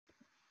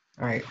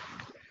All right.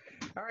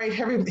 All right.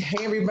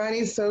 Hey,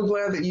 everybody. So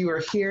glad that you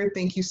are here.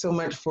 Thank you so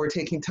much for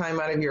taking time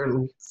out of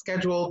your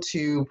schedule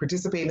to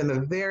participate in the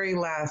very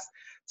last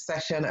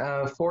session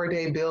of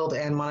 4-Day Build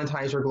and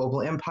Monetize Your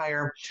Global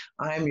Empire.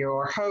 I'm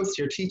your host,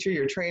 your teacher,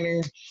 your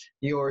trainer,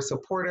 your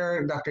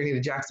supporter, Dr. Anita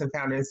Jackson,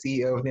 founder and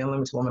CEO of the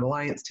Unlimited Woman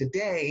Alliance.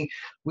 Today,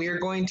 we are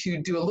going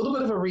to do a little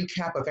bit of a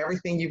recap of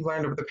everything you've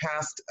learned over the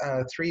past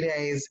 3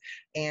 days.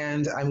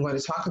 And I'm going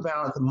to talk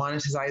about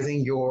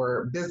monetizing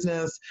your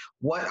business.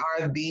 What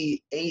are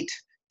the 8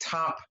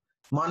 top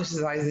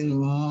monetizing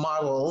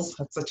models?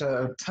 That's such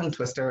a tongue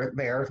twister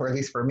there, or at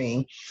least for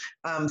me,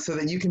 so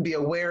that you can be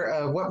aware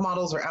of what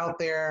models are out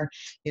there.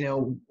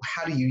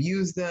 How do you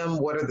use them?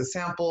 What are the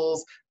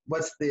samples?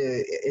 What's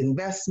the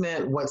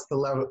investment? What's the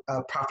level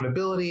of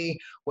profitability?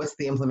 What's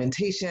the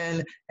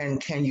implementation? And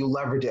can you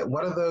leverage it?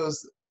 What are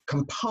those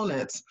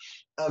components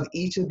of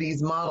each of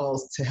these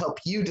models to help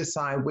you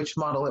decide which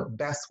model it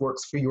best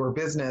works for your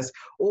business,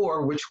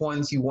 or which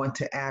ones you want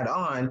to add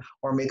on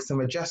or make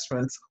some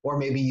adjustments, or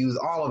maybe use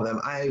all of them?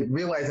 I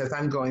realize as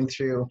I'm going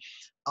through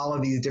all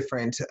of these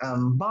different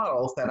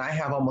models that I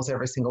have almost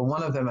every single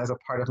one of them as a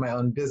part of my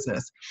own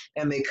business.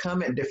 And they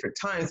come at different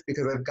times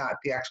because I've got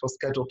the actual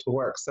schedule to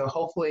work. So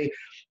hopefully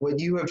what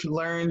you have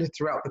learned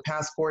throughout the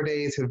past 4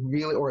 days have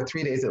really, or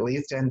 3 days at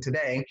least, and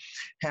today,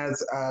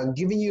 has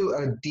given you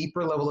a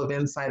deeper level of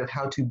insight of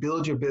how to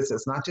build your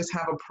business, not just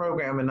have a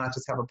program and not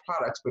just have a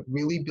product, but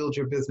really build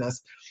your business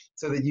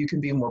so that you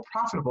can be more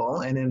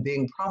profitable. And in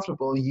being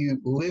profitable, you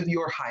live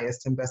your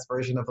highest and best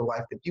version of the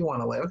life that you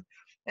want to live,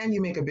 and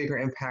you make a bigger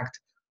impact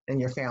in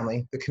your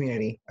family, the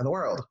community, and the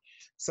world.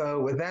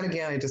 So with that,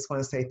 again, I just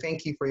want to say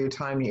thank you for your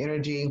time, your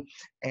energy,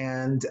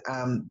 and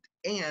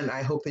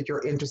I hope that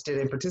you're interested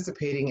in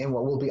participating in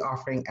what we'll be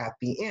offering at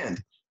the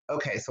end.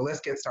 Okay, so let's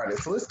get started.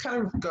 So let's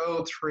kind of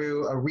go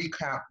through a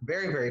recap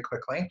very, very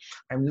quickly.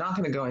 I'm not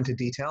going to go into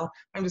detail.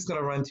 I'm just going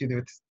to run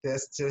through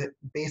this to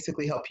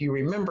basically help you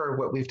remember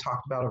what we've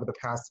talked about over the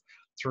past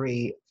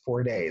 3-4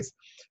 days.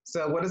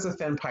 So what is a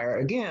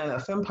Fempire? Again, a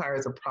Fempire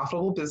is a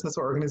profitable business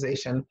or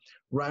organization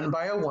run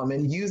by a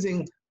woman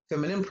using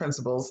feminine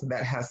principles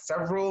that has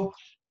several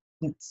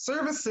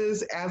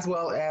services as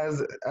well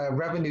as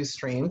revenue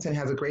streams, and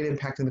has a great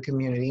impact in the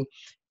community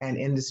and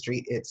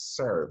industry it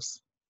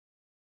serves.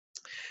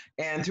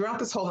 And throughout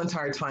this whole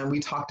entire time, we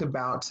talked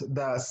about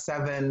the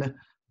 7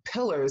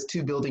 pillars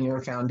to building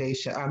your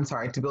foundation.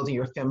 To building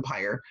your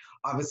Fempire.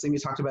 Obviously, we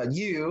talked about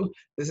you.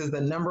 This is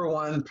the number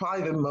one,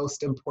 probably the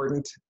most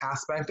important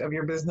aspect of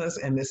your business.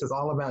 And this is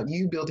all about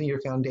you building your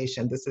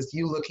foundation. This is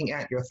you looking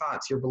at your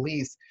thoughts, your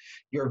beliefs,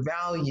 your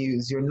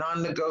values, your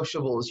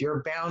non-negotiables,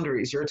 your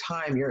boundaries, your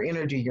time, your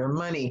energy, your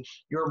money,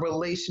 your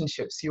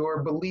relationships,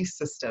 your belief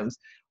systems.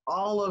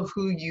 All of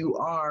who you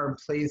are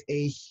plays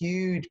a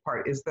huge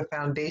part, is the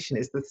foundation,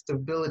 is the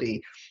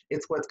stability.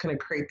 It's what's going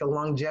to create the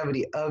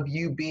longevity of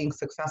you being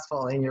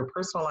successful in your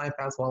personal life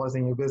as well as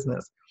in your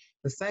business.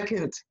 The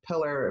second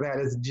pillar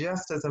that is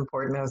just as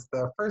important as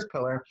the first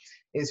pillar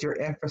is your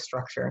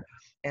infrastructure.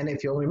 And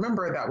if you'll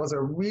remember, that was a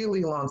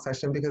really long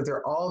session because there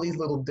are all these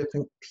little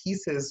different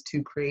pieces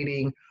to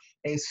creating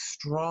a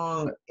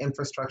strong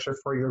infrastructure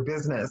for your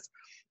business.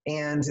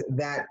 And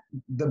that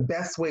the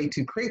best way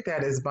to create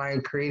that is by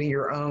creating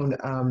your own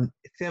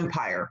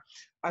Fempire.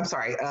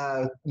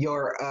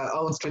 Your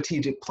own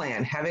strategic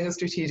plan. Having a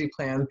strategic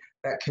plan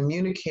that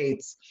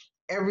communicates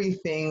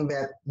everything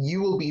that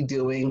you will be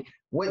doing,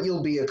 what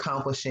you'll be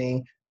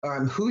accomplishing,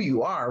 who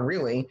you are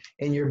really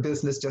in your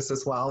business just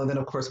as well. And then,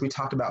 of course, we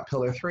talked about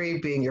pillar 3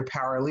 being your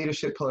power and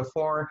leadership, pillar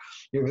 4,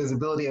 your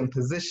visibility and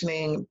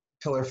positioning,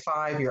 pillar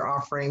 5, your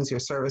offerings, your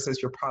services,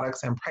 your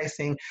products, and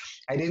pricing.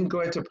 I didn't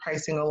go into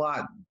pricing a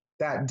lot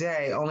that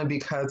day only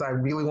because I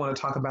really want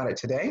to talk about it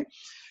today.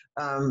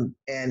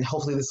 And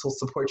hopefully this will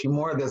support you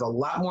more. There's a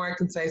lot more I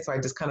can say, so I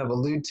just kind of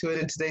allude to it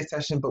in today's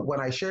session, but what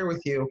I share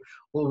with you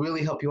will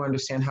really help you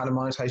understand how to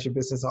monetize your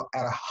business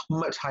at a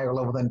much higher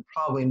level than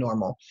probably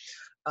normal.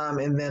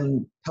 And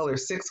then pillar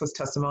 6 was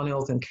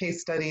testimonials and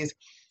case studies,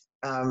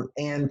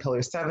 and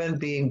pillar 7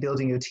 being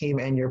building your team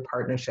and your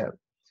partnership.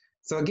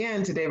 So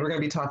again, today we're going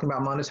to be talking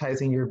about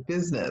monetizing your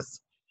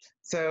business.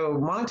 So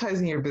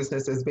monetizing your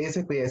business is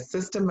basically a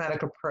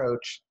systematic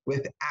approach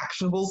with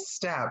actionable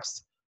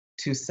steps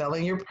to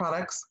selling your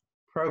products,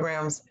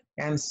 programs,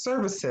 and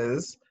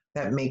services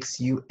that makes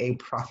you a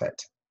profit.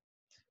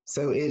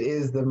 So it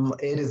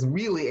is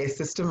really a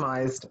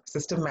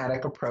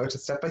systematic approach, a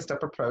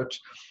step-by-step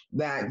approach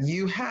that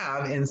you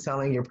have in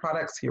selling your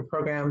products, your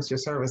programs, your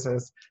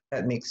services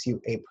that makes you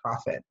a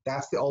profit.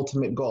 That's the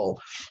ultimate goal.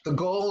 The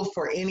goal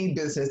for any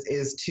business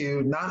is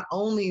to not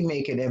only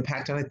make an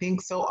impact, and I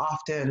think so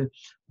often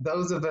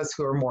those of us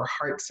who are more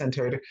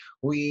heart-centered,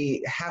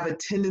 we have a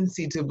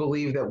tendency to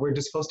believe that we're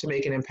just supposed to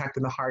make an impact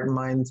in the heart and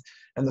minds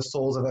and the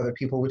souls of other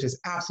people, which is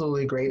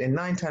absolutely great. And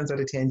 9 times out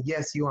of 10,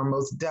 yes, you are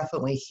most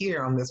definitely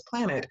here on this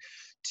planet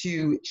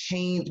to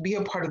change, be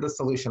a part of the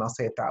solution, I'll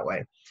say it that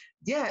way.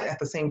 Yet, at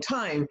the same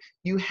time,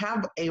 you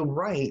have a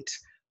right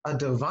a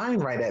divine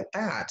right at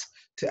that,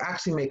 to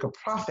actually make a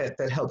profit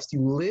that helps you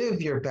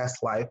live your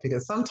best life,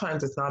 because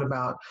sometimes it's not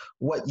about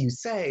what you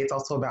say, it's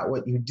also about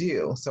what you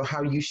do. So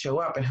how you show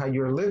up and how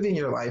you're living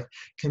your life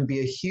can be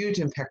a huge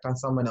impact on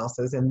someone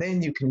else's, and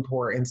then you can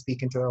pour and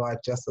speak into their life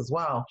just as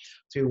well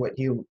through what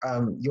you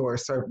your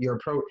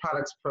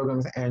products,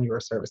 programs, and your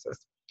services.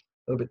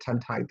 A little bit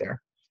tongue-tied there.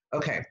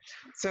 Okay,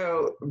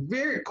 so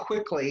very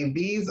quickly,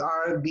 these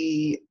are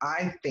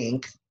I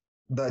think,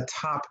 the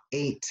top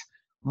 8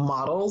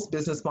 models,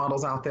 business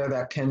models out there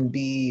that can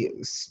be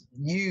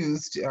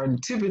used, or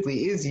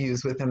typically is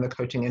used within the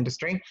coaching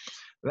industry,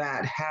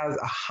 that has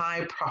a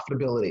high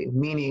profitability,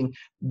 meaning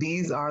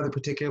these are the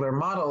particular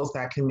models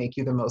that can make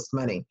you the most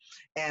money.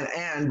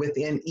 And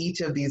within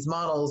each of these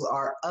models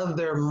are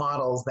other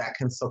models that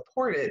can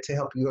support it to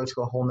help you go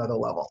to a whole nother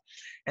level.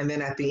 And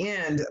then at the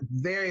end,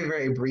 very,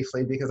 very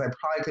briefly, because I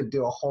probably could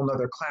do a whole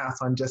nother class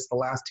on just the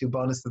last 2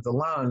 bonuses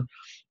alone,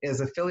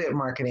 is affiliate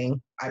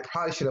marketing. I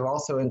probably should have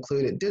also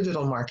included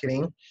digital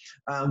marketing,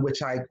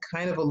 which I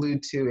kind of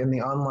allude to in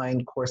the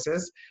online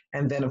courses.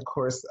 And then, of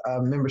course,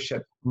 a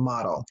membership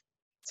model.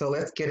 So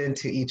let's get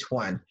into each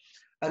one.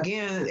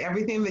 Again,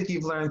 everything that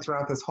you've learned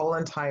throughout this whole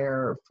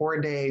entire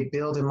 4-day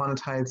build and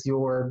monetize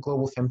your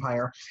global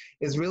Fempire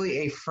is really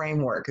a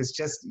framework. It's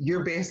just,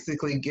 you're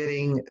basically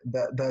getting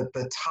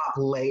the top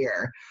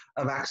layer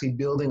of actually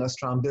building a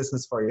strong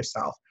business for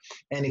yourself.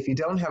 And if you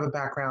don't have a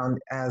background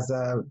as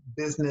a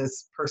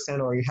business person,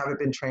 or you haven't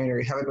been trained, or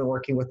you haven't been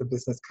working with a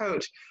business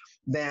coach,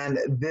 then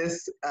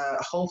this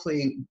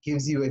hopefully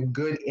gives you a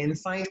good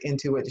insight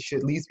into what you should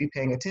at least be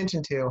paying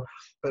attention to.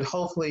 But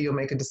hopefully you'll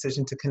make a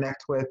decision to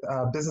connect with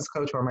a business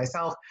coach or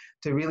myself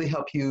to really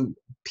help you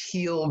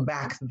peel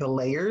back the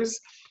layers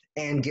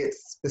and get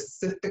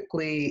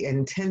specifically,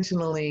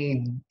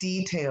 intentionally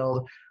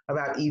detailed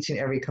about each and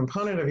every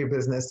component of your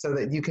business, so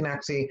that you can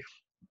actually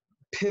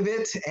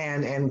pivot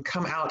and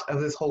come out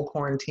of this whole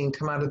quarantine,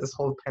 come out of this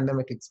whole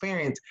pandemic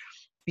experience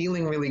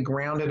feeling really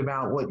grounded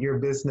about what your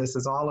business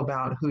is all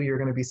about, who you're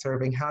going to be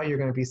serving, how you're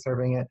going to be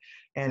serving it,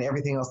 and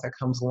everything else that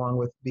comes along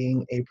with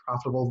being a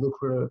profitable,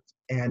 lucrative,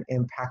 and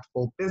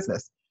impactful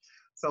business.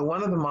 So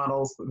one of the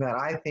models that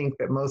I think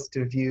that most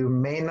of you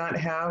may not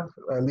have,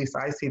 or at least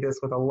I see this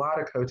with a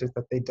lot of coaches,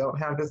 that they don't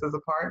have this as a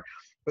part,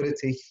 but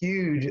it's a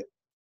huge,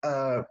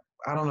 I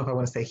don't know if I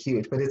want to say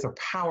huge, but it's a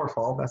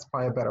powerful, that's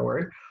probably a better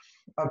word,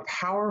 a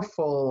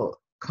powerful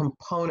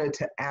component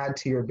to add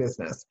to your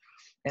business.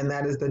 And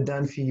that is the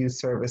done for you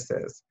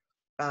services.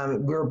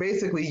 Where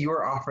basically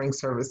you're offering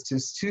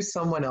services to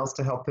someone else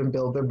to help them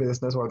build their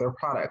business or their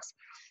products.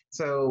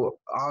 So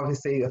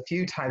obviously a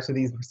few types of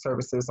these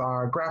services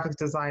are graphics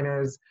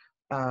designers,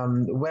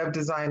 web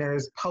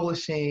designers,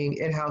 publishing,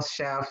 in-house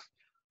chef,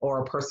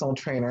 or a personal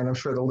trainer. And I'm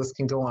sure the list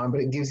can go on,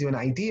 but it gives you an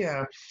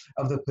idea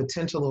of the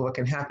potential of what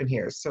can happen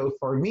here. So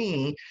for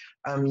me,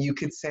 you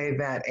could say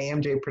that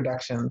AMJ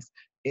Productions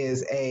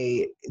is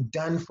a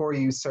done for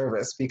you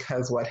service,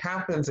 because what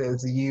happens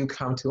is you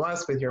come to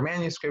us with your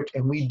manuscript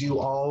and we do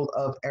all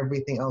of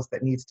everything else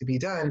that needs to be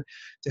done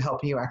to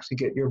help you actually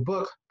get your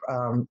book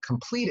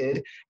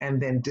completed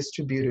and then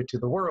distributed to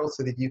the world,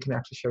 so that you can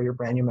actually share your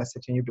brand new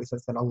message in your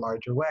business in a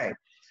larger way.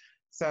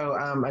 So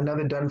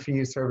another done for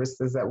you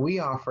services that we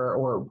offer,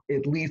 or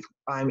at least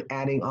I'm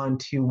adding on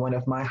to one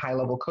of my high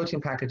level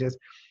coaching packages,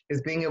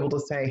 is being able to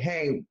say,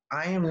 hey,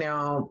 I am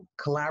now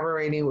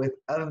collaborating with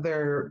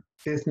other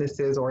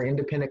businesses or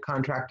independent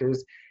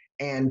contractors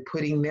and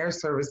putting their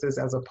services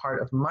as a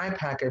part of my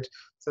package,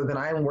 so that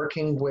I'm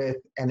working with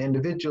an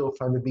individual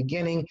from the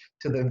beginning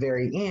to the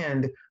very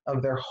end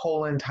of their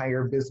whole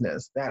entire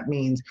business. That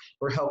means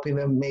we're helping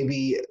them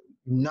maybe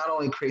not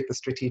only create the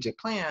strategic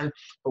plan,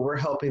 but we're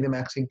helping them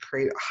actually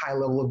create a high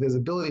level of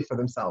visibility for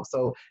themselves.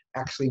 So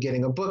actually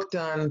getting a book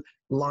done,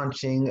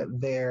 launching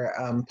their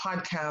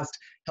podcast,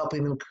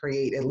 helping them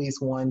create at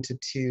least 1 to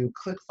 2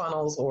 click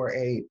funnels or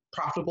a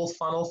profitable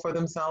funnel for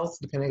themselves,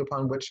 depending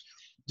upon which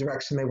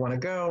direction they want to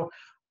go,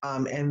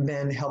 and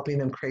then helping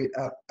them create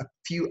a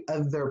few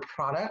other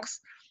products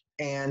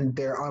and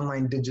their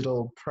online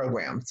digital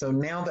program. So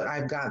now that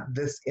I've got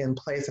this in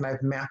place and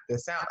I've mapped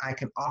this out, I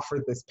can offer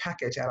this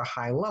package at a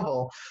high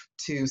level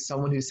to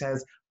someone who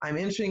says, I'm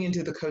entering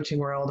into the coaching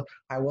world.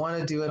 I want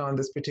to do it on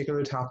this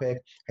particular topic.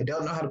 I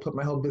don't know how to put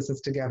my whole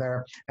business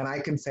together. And I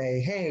can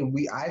say, hey,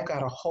 I've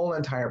got a whole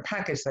entire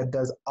package that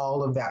does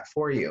all of that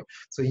for you.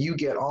 So you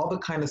get all the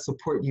kind of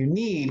support you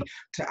need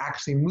to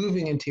actually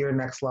moving into your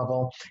next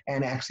level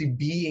and actually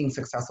being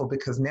successful,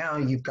 because now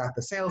you've got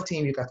the sales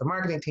team, you've got the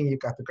marketing team, you've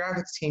got the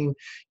graphics team,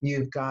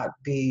 you've got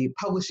the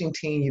publishing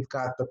team, you've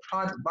got the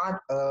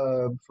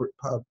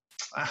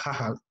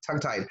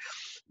tongue-tied,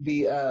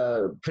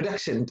 the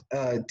production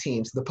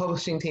teams, the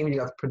publishing team, you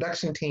got the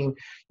production team,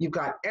 you've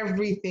got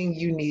everything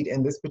you need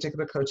in this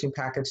particular coaching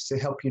package to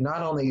help you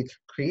not only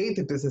create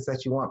the business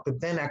that you want,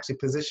 but then actually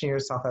position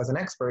yourself as an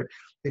expert,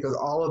 because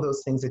all of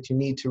those things that you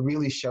need to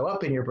really show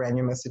up in your brand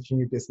new message in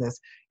your business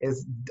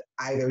is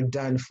either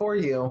done for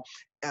you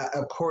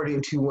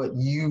according to what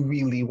you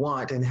really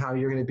want and how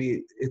you're going to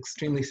be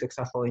extremely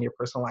successful in your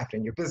personal life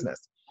and your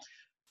business.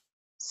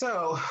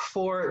 So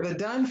for the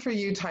done for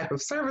you type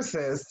of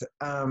services,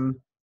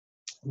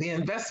 the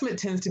investment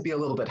tends to be a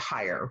little bit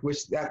higher,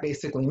 which that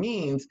basically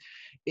means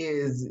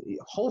is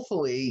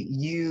hopefully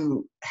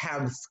you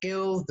have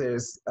skills,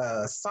 there's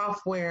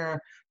software,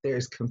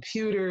 there's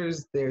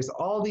computers, there's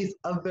all these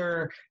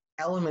other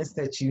elements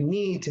that you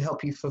need to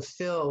help you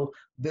fulfill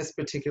this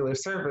particular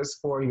service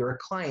for your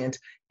client,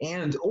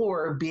 and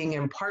or being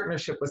in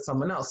partnership with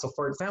someone else. So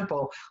for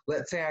example,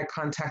 let's say I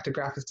contact a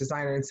graphics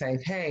designer and say,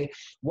 hey,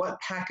 what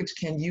package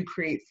can you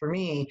create for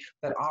me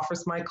that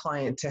offers my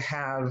client to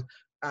have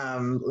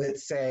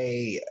let's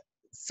say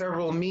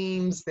several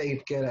memes.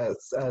 They get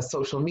a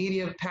social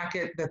media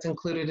packet that's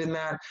included in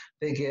that.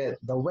 They get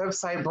the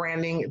website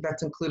branding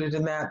that's included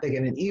in that. They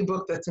get an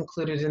ebook that's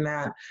included in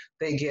that.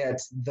 They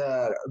get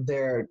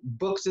their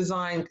book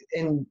design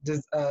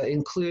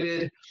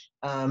included,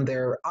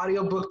 their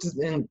audiobook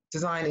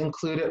design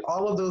included,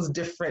 all of those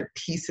different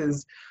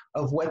pieces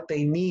of what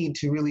they need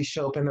to really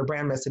show up in their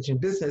brand message and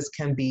business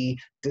can be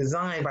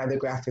designed by the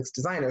graphics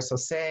designer. So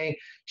say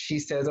she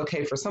says,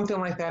 okay, for something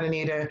like that,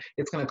 Anita,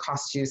 it's going to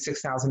cost you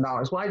 $6,000.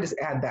 Well, I just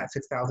add that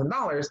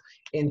 $6,000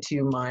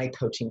 into my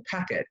coaching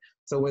packet.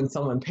 So when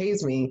someone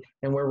pays me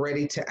and we're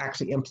ready to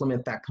actually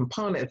implement that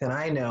component, then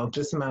I know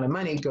this amount of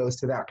money goes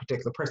to that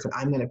particular person.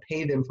 I'm going to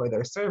pay them for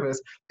their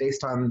service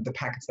based on the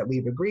package that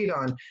we've agreed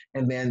on.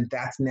 And then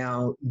that's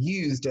now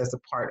used as a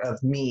part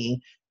of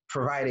me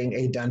providing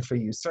a done for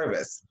you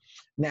service.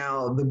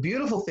 Now, the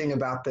beautiful thing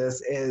about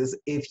this is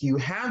if you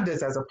have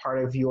this as a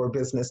part of your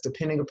business,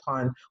 depending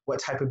upon what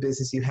type of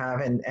business you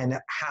have and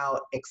how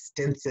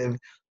extensive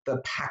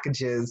the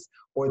packages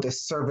or the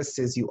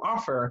services you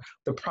offer,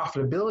 the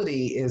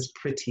profitability is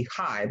pretty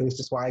high. That's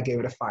just why I gave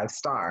it a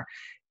 5-star.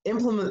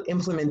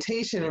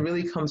 Implementation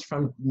really comes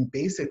from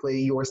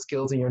basically your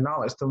skills and your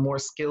knowledge. The more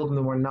skilled and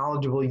the more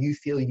knowledgeable you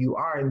feel you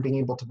are in being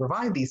able to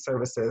provide these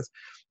services,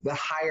 the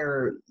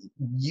higher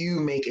you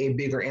make a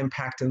bigger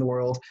impact in the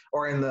world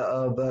or in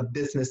the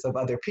business of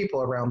other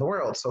people around the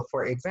world. So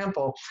for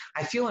example,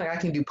 I feel like I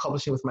can do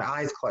publishing with my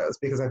eyes closed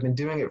because I've been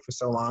doing it for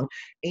so long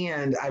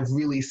and I've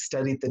really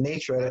studied the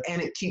nature of it,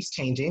 and it keeps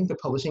changing. The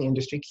publishing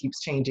industry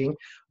keeps changing,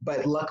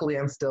 but luckily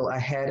I'm still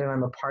ahead and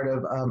I'm a part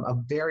of a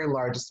very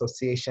large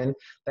association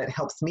that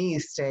helps me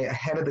stay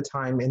ahead of the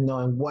time in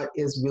knowing what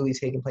is really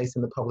taking place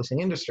in the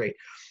publishing industry.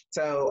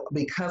 So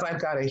because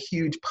I've got a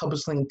huge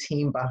publishing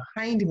team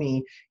behind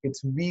me,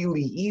 it's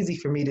really easy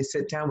for me to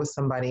sit down with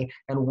somebody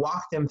and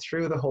walk them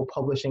through the whole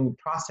publishing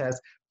process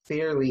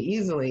fairly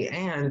easily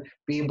and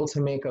be able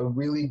to make a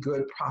really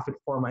good profit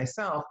for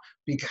myself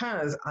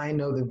because I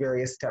know the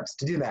various steps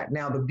to do that.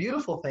 Now, the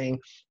beautiful thing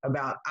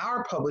about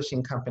our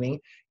publishing company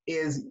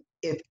is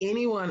if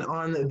anyone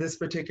on this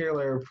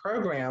particular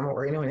program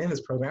or anyone in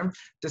this program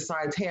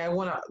decides, hey, I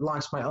want to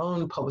launch my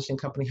own publishing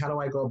company, how do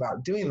I go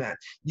about doing that?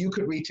 You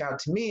could reach out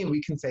to me and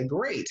we can say,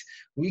 great,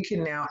 we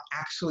can now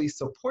actually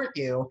support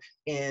you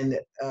in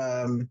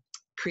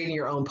creating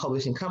your own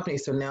publishing company.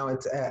 So now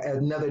it's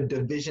another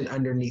division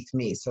underneath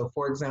me. So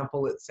for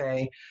example, let's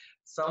say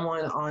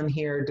someone on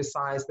here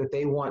decides that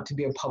they want to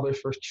be a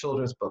publisher for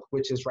children's book,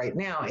 which is right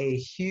now a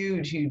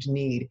huge, huge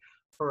need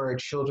for a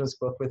children's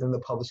book within the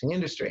publishing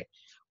industry.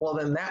 Well,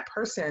 then that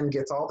person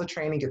gets all the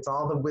training, gets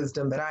all the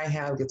wisdom that I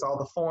have, gets all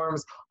the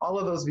forms, all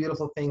of those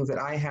beautiful things that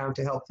I have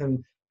to help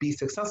them be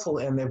successful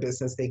in their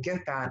business. They get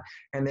that.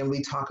 And then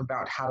we talk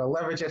about how to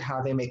leverage it,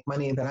 how they make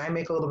money. And then I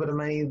make a little bit of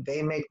money,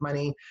 they make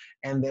money.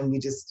 And then we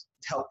just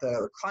help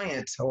the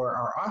client or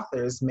our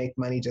authors make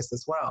money just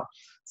as well.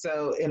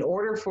 So in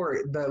order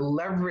for the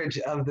leverage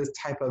of this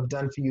type of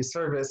done for you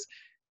service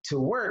to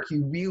work,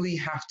 you really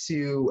have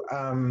to,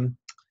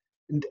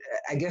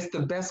 I guess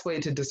the best way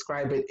to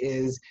describe it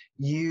is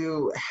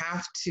you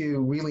have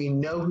to really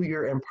know who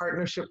you're in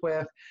partnership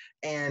with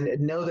and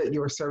know that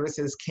your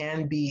services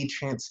can be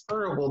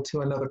transferable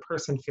to another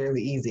person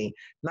fairly easy.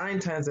 9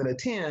 times out of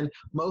 10,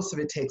 most of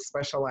it takes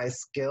specialized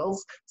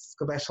skills,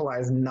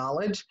 specialized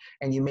knowledge,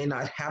 and you may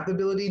not have the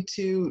ability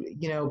to,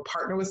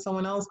 partner with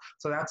someone else.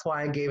 So that's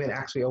why I gave it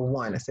actually a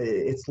 1. I said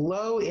it's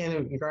low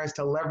in regards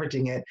to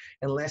leveraging it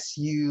unless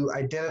you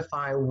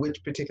identify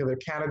which particular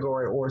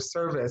category or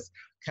service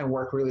can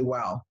work really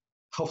well.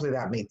 Hopefully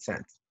that made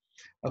sense.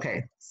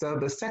 Okay, so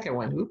the second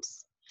one,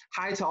 oops.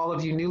 Hi to all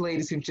of you new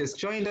ladies who've just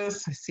joined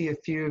us. I see a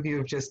few of you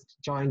have just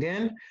joined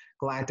in.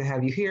 Glad to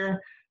have you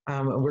here.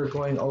 We're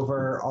going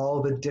over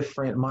all the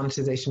different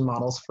monetization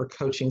models for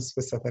coaching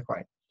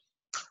specifically.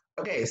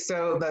 Okay,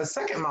 so the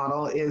second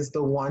model is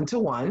the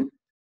one-to-one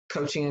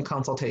coaching and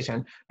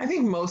consultation. I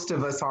think most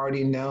of us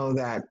already know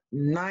that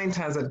 9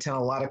 times out of 10,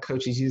 a lot of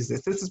coaches use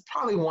this. This is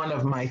probably one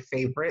of my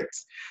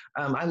favorites.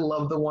 I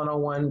love the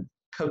one-on-one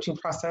coaching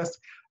process,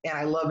 and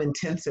I love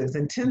intensives.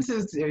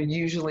 Intensives are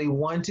usually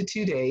 1 to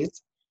 2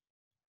 days,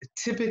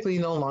 typically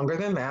no longer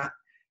than that.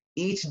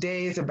 Each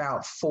day is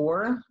about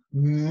 4,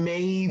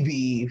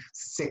 maybe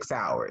 6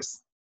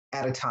 hours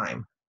at a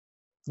time.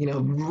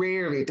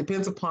 Rarely, it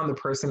depends upon the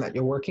person that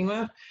you're working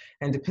with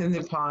and depends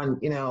upon,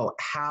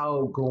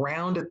 how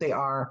grounded they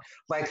are.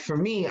 Like for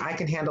me, I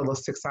can handle a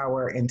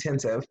 6-hour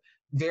intensive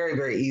very,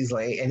 very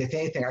easily. And if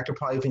anything, I could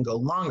probably even go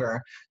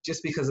longer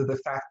just because of the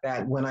fact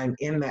that when I'm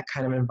in that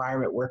kind of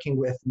environment working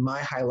with my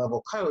high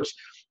level coach,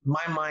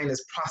 my mind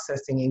is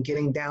processing and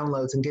getting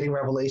downloads and getting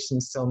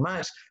revelations so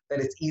much that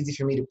it's easy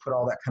for me to put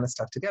all that kind of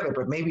stuff together.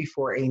 But maybe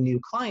for a new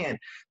client,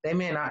 they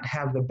may not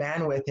have the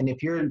bandwidth. And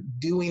if you're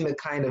doing the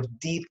kind of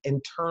deep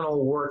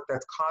internal work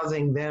that's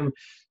causing them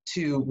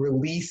to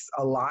release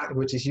a lot,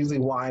 which is usually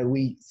why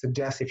we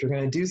suggest if you're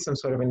going to do some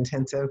sort of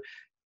intensive,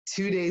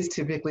 2 days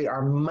typically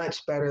are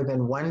much better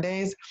than 1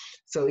 days.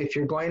 So if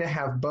you're going to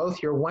have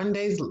both your 1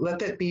 days, let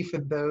that be for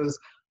those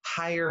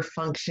higher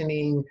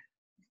functioning,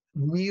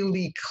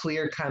 really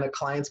clear kind of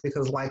clients,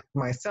 because like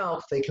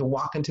myself, they can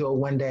walk into a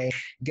 1 day,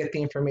 get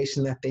the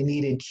information that they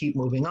need and keep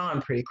moving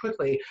on pretty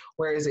quickly.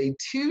 Whereas a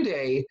 2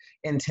 day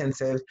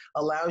intensive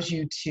allows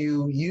you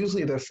to,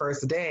 usually the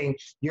first day,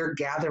 you're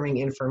gathering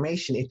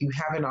information. If you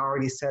haven't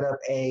already set up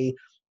a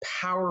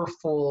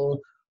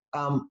powerful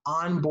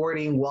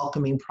onboarding,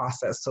 welcoming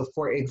process. So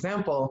for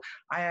example,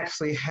 I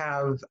actually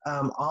have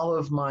all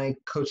of my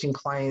coaching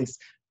clients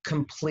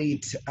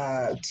complete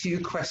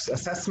 2 question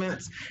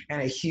assessments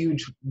and a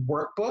huge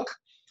workbook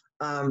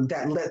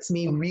that lets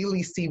me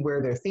really see where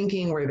they're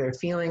thinking, where they're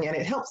feeling, and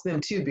it helps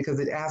them too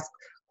because it asks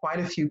quite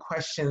a few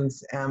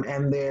questions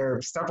and there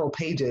are several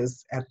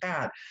pages at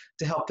that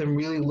to help them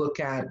really look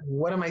at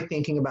what am I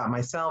thinking about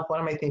myself, what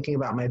am I thinking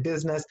about my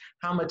business,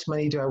 how much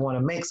money do I want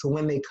to make. So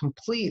when they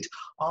complete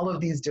all of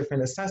these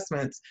different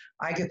assessments,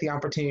 I get the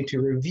opportunity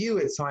to review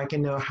it so I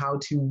can know how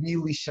to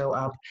really show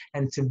up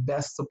and to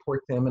best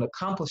support them in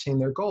accomplishing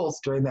their goals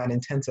during that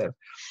intensive.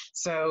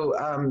 So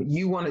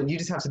you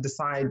just have to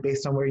decide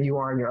based on where you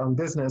are in your own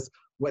business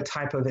what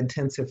type of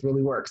intensive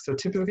really works. So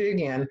typically,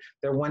 again,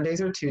 they're 1 days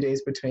or 2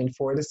 days between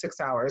 4 to 6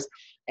 hours.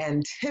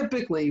 And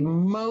typically,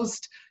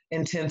 most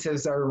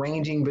intensives are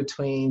ranging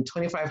between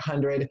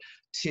 2,500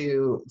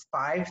 to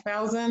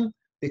 5,000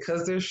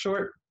 because they're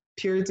short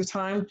periods of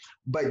time.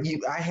 But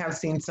I have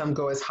seen some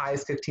go as high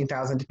as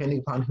 15,000 depending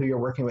upon who you're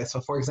working with. So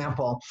for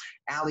example,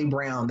 Allie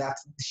Brown,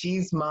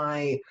 she's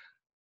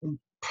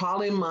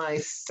probably my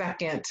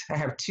second. I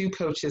have 2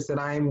 coaches that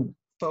I'm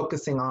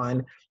focusing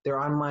on. They're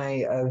on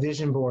my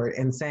vision board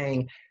and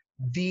saying,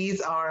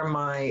 these are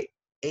my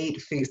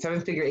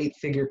 7-figure,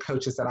 8-figure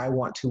coaches that I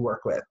want to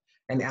work with.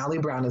 And Allie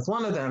Brown is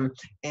one of them,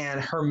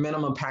 and her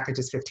minimum package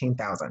is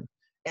 15,000.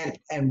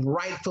 And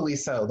rightfully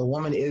so. The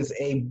woman is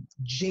a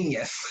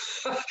genius.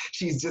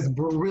 She's just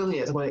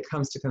brilliant when it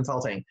comes to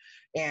consulting.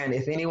 And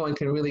if anyone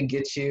can really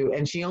get you,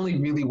 and she only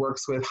really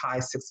works with high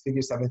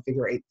 6-figure,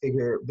 7-figure,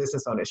 8-figure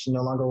business owners. She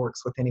no longer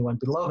works with anyone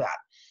below that.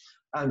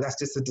 That's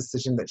just a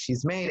decision that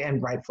she's made,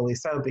 and rightfully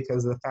so,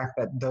 because of the fact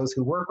that those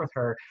who work with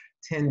her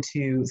tend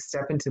to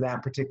step into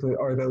that particular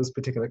or those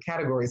particular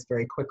categories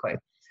very quickly.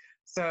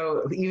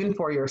 So even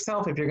for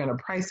yourself, if you're going to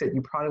price it,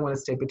 you probably want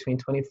to stay between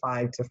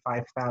 25 to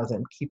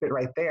 5,000. Keep it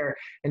right there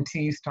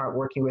until you start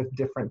working with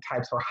different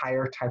types or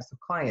higher types of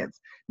clients.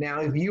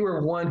 Now, if you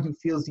are one who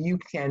feels you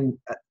can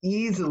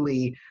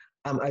easily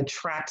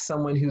attract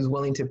someone who's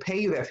willing to pay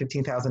you that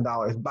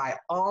 $15,000, by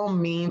all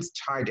means,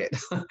 charge it.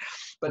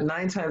 But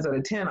 9 times out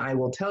of 10, I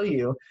will tell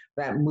you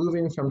that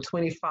moving from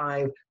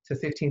 $25,000 to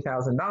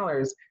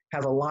 $15,000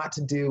 has a lot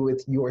to do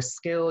with your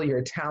skill,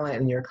 your talent,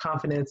 and your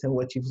confidence and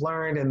what you've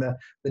learned and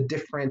the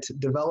different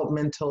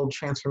developmental,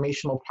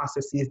 transformational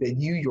processes that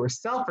you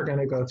yourself are going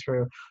to go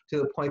through to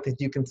the point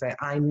that you can say,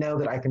 I know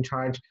that I can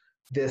charge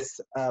this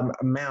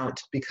amount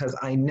because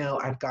I know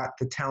I've got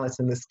the talents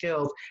and the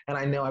skills, and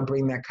I know I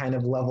bring that kind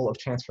of level of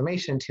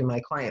transformation to my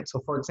clients.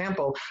 So for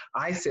example,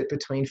 I sit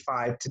between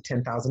 $5,000 to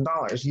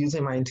 $10,000.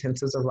 Usually my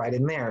intensives are right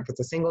in there. If it's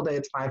a single day,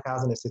 it's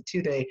 5,000. If it's a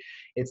 2-day,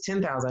 it's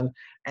 10,000.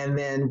 And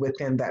then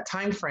within that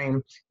time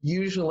frame,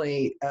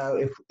 usually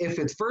if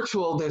it's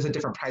virtual, there's a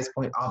different price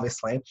point,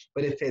 obviously.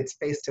 But if it's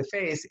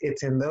face-to-face,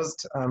 it's in those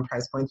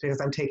price points because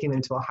I'm taking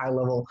them to a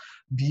high-level,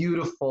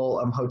 beautiful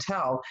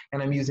hotel,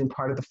 and I'm using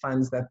part of the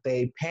funds that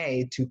they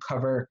pay to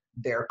cover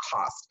their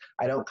cost.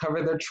 I don't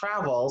cover their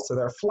travel, so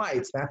their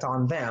flights, that's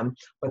on them,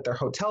 but their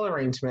hotel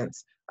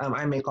arrangements,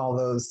 I make all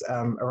those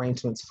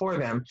arrangements for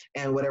them,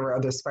 and whatever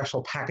other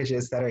special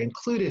packages that are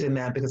included in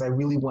that, because I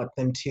really want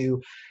them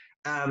to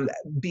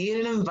be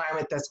in an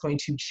environment that's going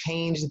to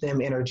change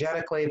them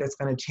energetically, that's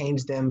going to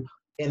change them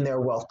in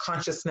their wealth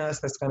consciousness,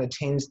 that's going to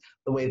change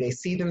the way they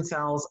see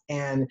themselves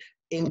and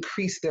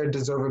increase their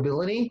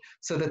deservability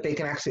so that they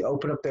can actually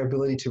open up their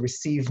ability to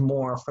receive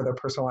more for their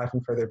personal life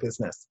and for their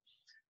business.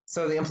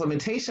 So the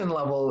implementation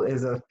level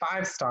is a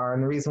 5-star.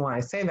 And the reason why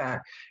I say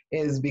that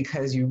is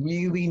because you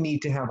really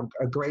need to have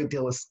a great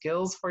deal of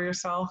skills for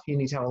yourself. You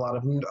need to have a lot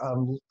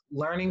of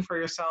learning for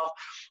yourself.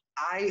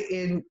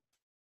 I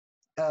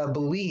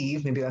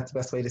believe, maybe that's the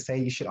best way to say,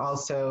 you should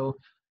also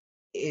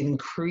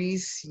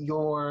increase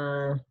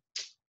your,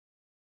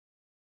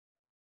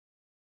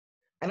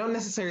 I don't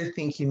necessarily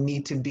think you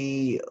need to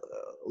be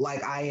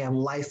like I am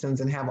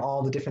licensed and have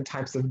all the different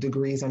types of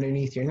degrees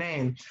underneath your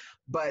name,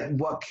 but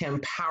what can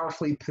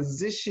powerfully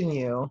position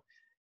you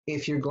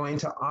if you're going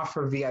to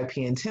offer VIP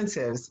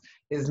intensives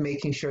is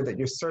making sure that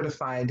you're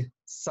certified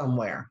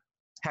somewhere.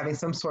 having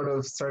some sort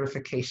of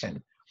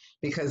certification,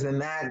 because then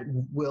that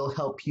will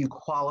help you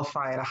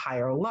qualify at a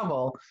higher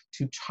level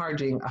to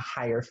charging a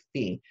higher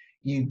fee.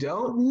 You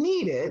don't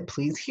need it,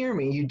 please hear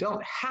me, you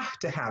don't have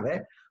to have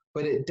it,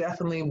 but it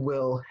definitely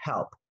will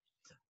help.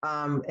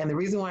 And the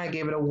reason why I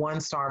gave it a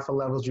 1 star for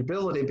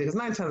leverageability, because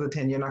 9 times out of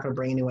 10, you're not going to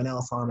bring anyone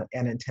else on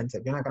an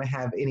intensive. You're not going to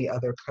have any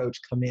other coach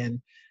come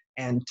in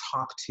and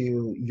talk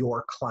to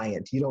your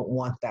client. You don't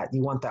want that.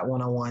 You want that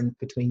one-on-one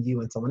between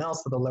you and someone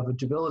else. So the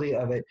leverageability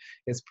of it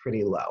is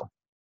pretty low.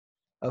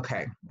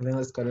 Okay, and then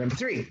let's go to number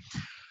 3.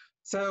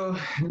 So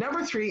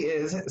number 3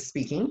 is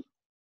speaking.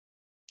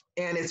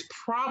 And it's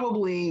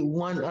probably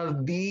one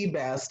of the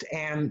best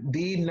and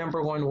the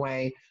number one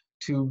way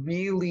to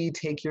really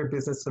take your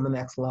business to the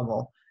next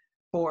level.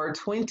 For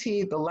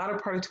the latter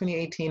part of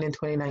 2018 and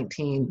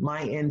 2019,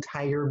 my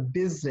entire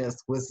business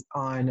was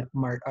on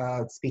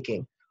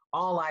speaking.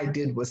 All I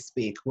did was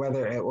speak,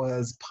 whether it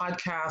was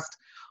podcast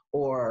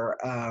or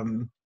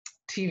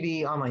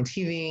TV, online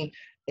TV,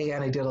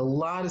 and I did a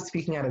lot of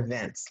speaking at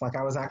events. Like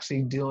I was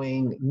actually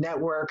doing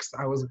networks.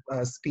 I was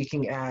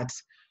speaking at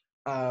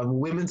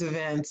women's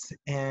events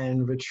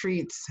and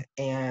retreats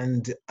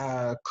and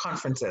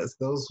conferences.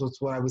 Those was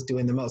what I was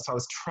doing the most. I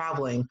was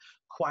traveling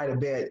quite a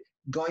bit,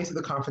 going to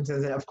the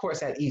conferences. And of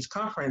course, at each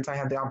conference, I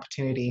had the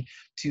opportunity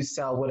to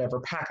sell whatever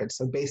package.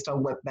 So based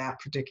on what that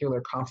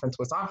particular conference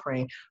was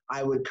offering,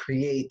 I would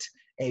create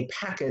a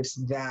package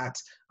that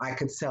I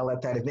could sell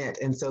at that event.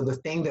 And so the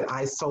thing that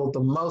I sold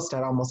the most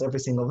at almost every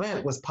single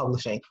event was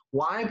publishing.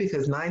 Why?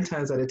 Because 9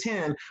 times out of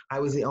 10, I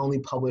was the only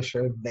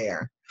publisher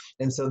there.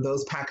 And so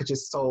those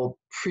packages sold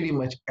pretty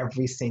much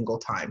every single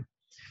time.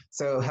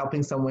 So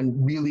helping someone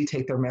really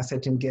take their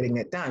message and getting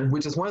it done,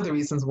 which is one of the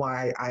reasons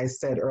why I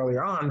said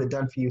earlier on, the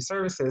done for you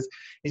services,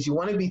 is you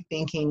want to be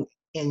thinking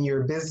in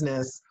your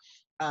business,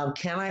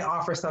 can I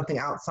offer something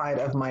outside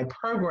of my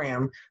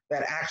program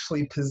that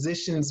actually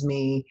positions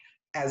me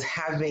as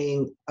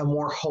having a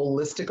more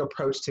holistic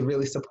approach to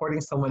really supporting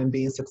someone and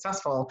being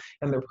successful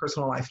in their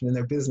personal life and in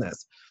their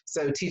business.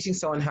 So teaching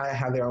someone how to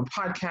have their own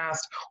podcast,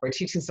 or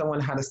teaching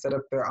someone how to set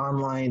up their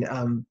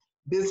online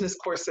business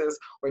courses,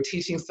 or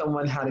teaching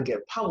someone how to get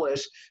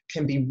published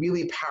can be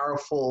really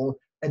powerful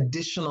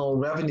additional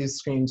revenue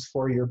streams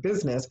for your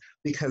business,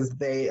 because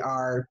they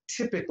are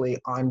typically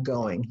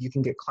ongoing. You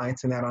can get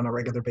clients in that on a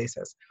regular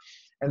basis.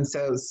 And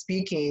so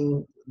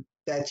speaking,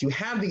 that you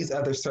have these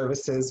other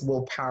services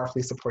will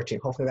powerfully support you.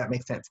 Hopefully that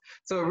makes sense.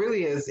 So it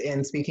really is,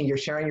 in speaking, you're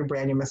sharing your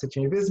brand, your message,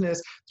 and your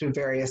business through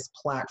various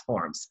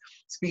platforms.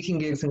 Speaking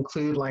gigs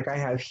include, like I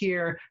have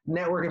here,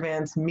 network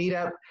events,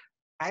 Meetup.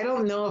 I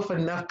don't know if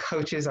enough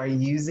coaches are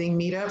using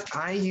Meetup.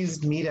 I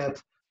used Meetup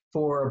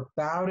for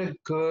about a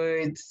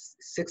good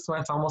 6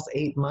 months, almost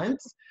 8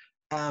 months,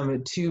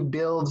 to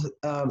build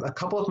a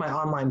couple of my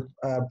online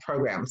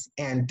programs,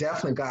 and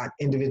definitely got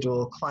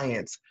individual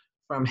clients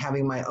from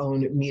having my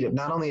own Meetup,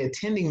 not only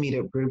attending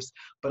Meetup groups,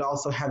 but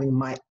also having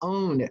my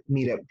own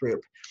Meetup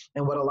group.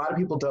 And what a lot of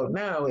people don't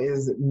know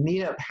is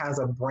Meetup has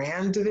a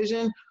brand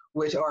division,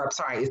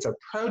 it's a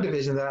pro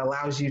division that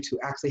allows you to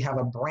actually have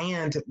a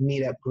brand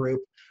Meetup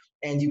group,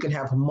 and you can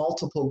have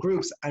multiple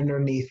groups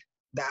underneath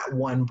that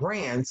one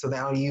brand. So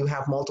now you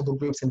have multiple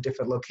groups in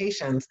different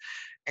locations,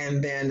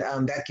 and then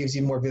that gives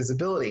you more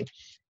visibility.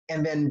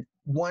 And then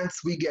once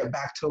we get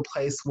back to a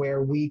place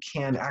where we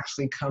can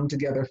actually come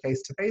together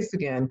face to face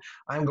again,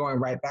 I'm going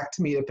right back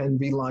to Meetup and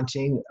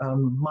relaunching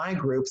my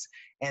groups.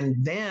 And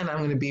then I'm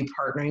going to be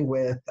partnering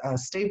with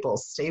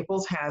Staples.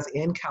 Staples has,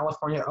 in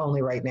California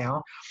only right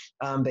now,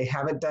 they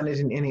haven't done it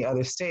in any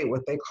other state,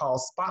 what they call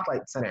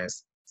spotlight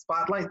centers.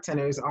 Spotlight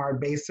centers are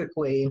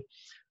basically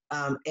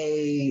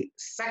a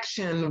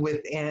section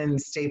within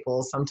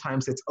Staples.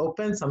 Sometimes it's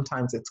open,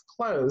 sometimes it's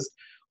closed,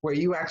 where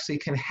you actually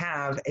can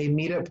have a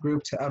Meetup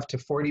group to up to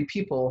 40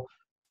 people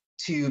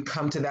to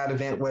come to that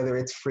event, whether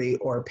it's free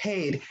or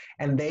paid,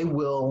 and they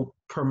will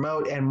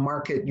promote and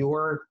market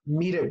your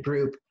Meetup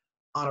group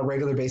on a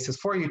regular basis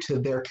for you to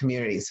their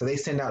community. So they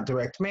send out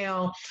direct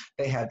mail,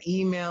 they have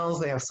emails,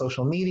 they have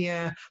social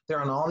media,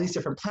 they're on all these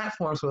different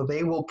platforms where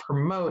they will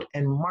promote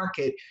and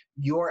market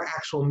your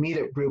actual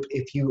Meetup group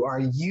if you are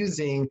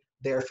using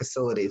their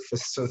facility.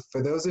 So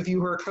for those of you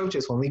who are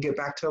coaches, when we get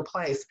back to a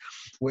place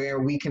where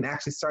we can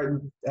actually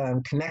start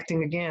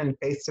connecting again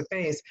face to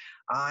face,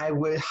 I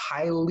would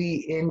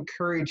highly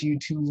encourage you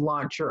to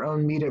launch your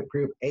own Meetup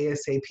group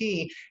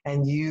ASAP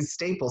and use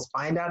Staples.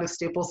 Find out if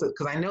Staples,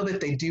 because I know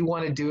that they do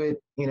want to do it,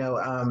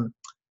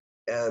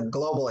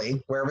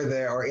 globally, wherever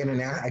they are,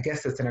 international. I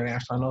guess it's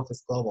international. I don't know if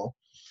it's global,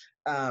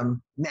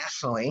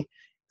 nationally,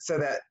 so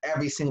that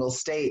every single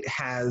state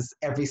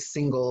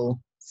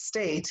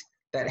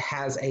that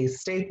has a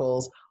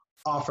Staples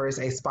offers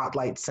a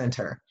spotlight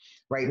center.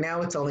 Right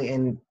now it's only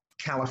in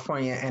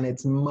California, and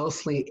it's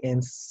mostly in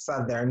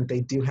Southern.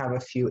 They do have a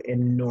few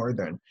in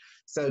Northern.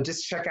 So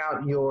just check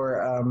out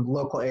your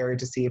local area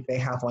to see if they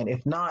have one.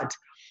 If not,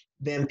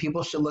 then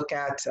people should look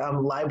at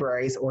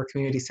libraries or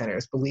community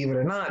centers. Believe it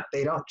or not,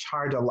 they don't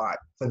charge a lot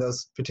for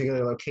those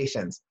particular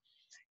locations.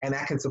 and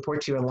that can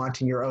support you in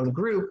launching your own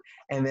group.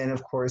 And then,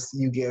 of course,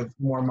 you give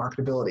more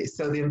marketability.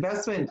 So the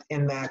investment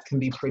in that can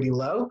be pretty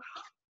low.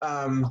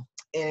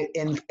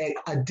 In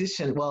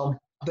addition, well,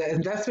 the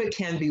investment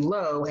can be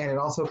low and it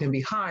also can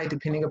be high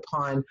depending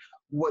upon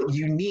what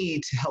you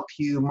need to help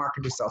you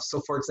market yourself.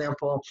 So for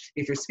example,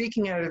 if you're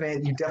speaking at an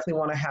event, you definitely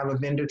want to have a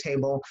vendor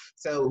table.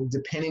 So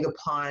depending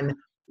upon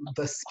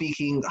the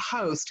speaking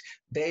host,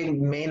 they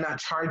may not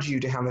charge you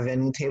to have a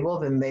vending table,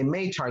 then they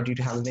may charge you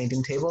to have a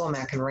vending table, and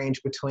that can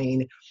range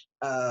between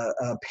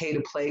a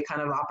pay-to-play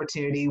kind of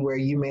opportunity where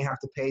you may have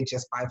to pay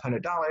just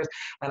 $500.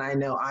 And I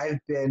know I've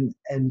been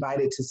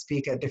invited to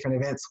speak at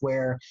different events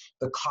where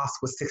the cost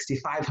was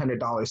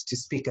 $6,500 to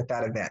speak at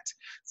that event.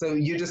 So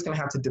you're just going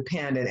to have to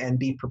depend and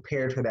be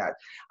prepared for that.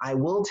 I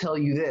will tell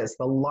you this,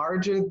 the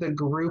larger the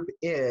group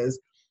is,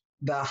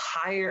 the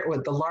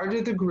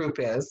larger the group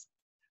is,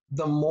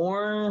 the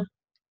more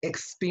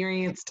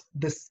experienced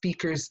the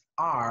speakers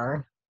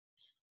are,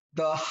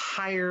 the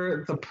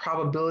higher the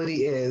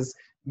probability is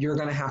you're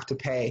going to have to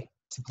pay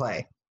to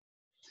play.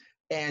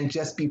 And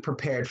just be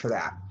prepared for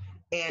that.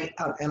 And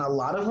in a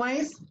lot of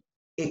ways,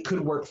 it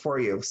could work for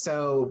you.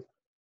 So,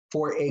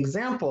 for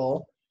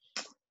example,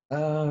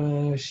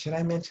 should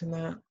I mention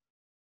that?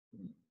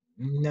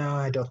 No,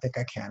 I don't think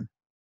I can.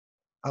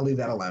 I'll leave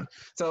that alone.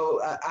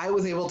 So I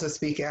was able to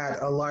speak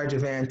at a large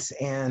event,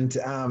 and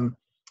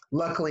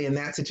luckily in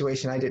that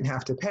situation, I didn't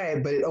have to pay,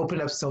 but it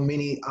opened up so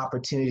many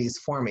opportunities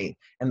for me,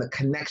 and the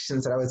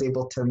connections that I was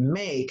able to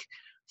make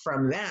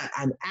from that,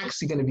 I'm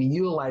actually going to be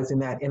utilizing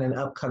that in an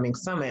upcoming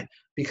summit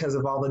because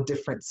of all the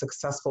different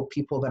successful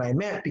people that I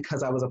met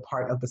because I was a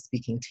part of the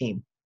speaking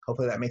team.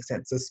 Hopefully that makes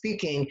sense. So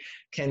speaking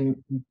can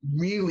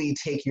really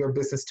take your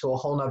business to a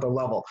whole nother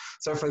level.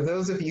 So for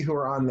those of you who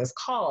are on this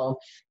call,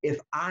 if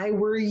I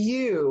were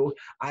you,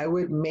 I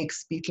would make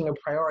speaking a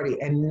priority,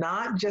 and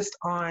not just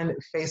on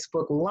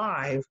Facebook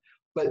Live,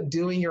 but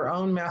doing your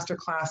own master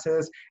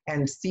classes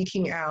and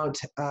seeking out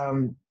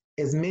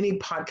as many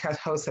podcast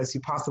hosts as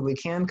you possibly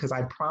can, because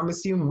I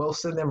promise you,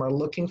 most of them are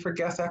looking for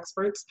guest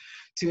experts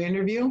to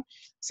interview.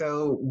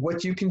 So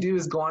what you can do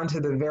is go onto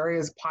the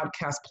various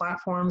podcast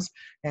platforms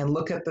and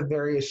look at the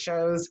various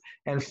shows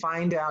and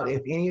find out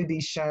if any of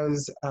these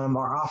shows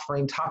are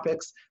offering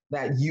topics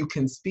that you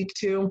can speak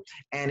to.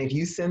 And if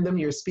you send them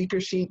your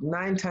speaker sheet,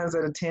 9 times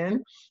out of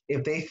 10,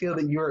 if they feel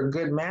that you're a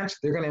good match,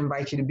 they're going to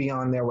invite you to be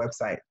on their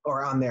website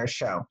or on their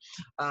show.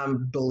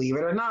 Believe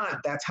it or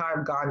not, that's how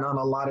I've gotten on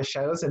a lot of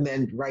shows. And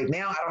then right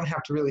now, I don't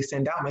have to really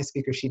send out my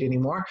speaker sheet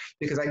anymore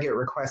because I get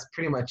requests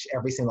pretty much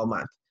every single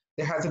month.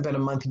 There hasn't been a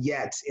month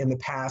yet in the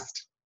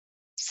past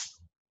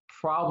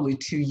probably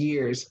 2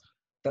 years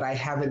that I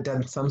haven't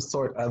done some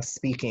sort of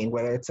speaking,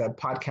 whether it's a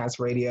podcast,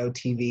 radio,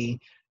 TV.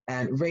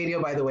 And radio,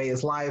 by the way,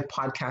 is live.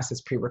 Podcast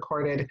is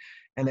pre-recorded,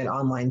 and then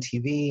online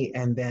TV,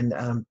 and then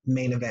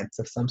main events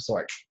of some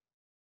sort.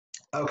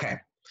 Okay,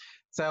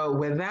 so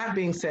with that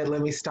being said,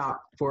 let me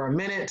stop for a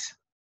minute.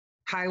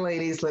 Hi,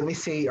 ladies. Let me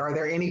see. Are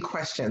there any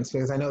questions?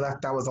 Because I know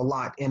that that was a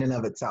lot in and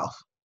of itself.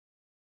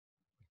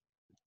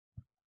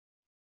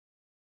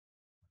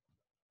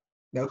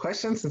 No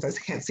questions? Since I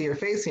can't see your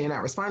face and you're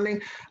not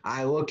responding,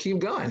 I will keep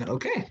going.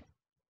 Okay.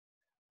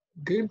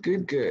 Good,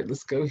 good, good.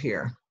 Let's go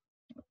here.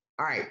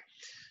 All right.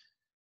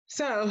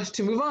 So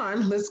to move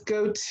on, let's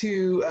go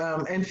to,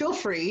 and feel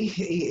free,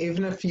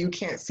 even if you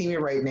can't see me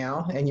right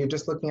now and you're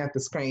just looking at the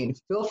screen,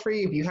 feel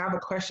free, if you have a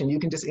question, you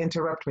can just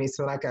interrupt me.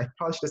 So like I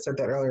probably should have said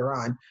that earlier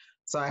on,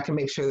 so I can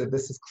make sure that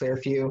this is clear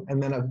for you.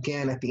 And then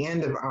again, at the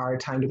end of our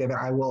time together,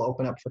 I will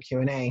open up for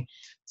Q&A.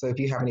 So if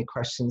you have any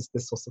questions,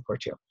 this will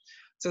support you.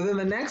 So then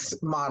the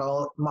next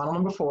model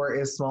number 4,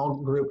 is small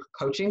group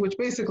coaching, which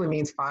basically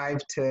means 5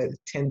 to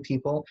 10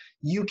 people.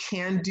 You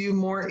can do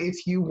more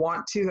if you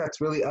want to,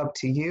 that's really up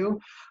to you.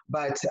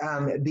 But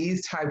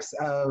these types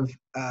of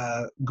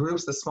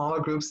groups, the smaller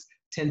groups,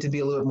 tend to be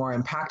a little bit more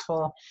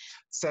impactful.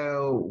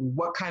 So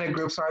what kind of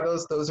groups are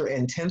those? Those are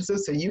intensive.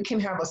 So you can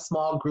have a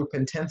small group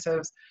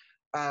intensives.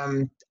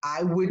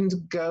 I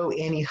wouldn't go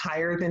any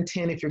higher than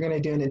 10 if you're going to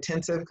do an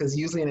intensive, because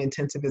usually an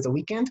intensive is a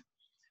weekend.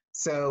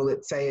 So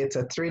let's say it's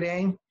a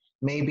 3-day,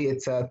 maybe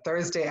it's a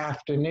Thursday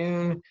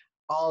afternoon,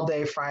 all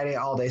day Friday,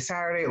 all day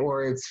Saturday,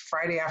 or it's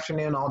Friday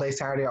afternoon, all day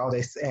Saturday, all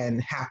day,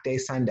 and half day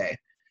Sunday.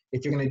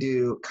 If you're going to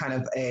do kind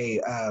of a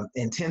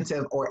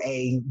intensive or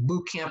a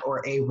boot camp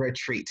or a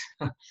retreat.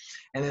 And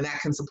then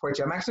that can support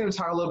you. I'm actually going to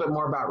talk a little bit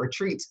more about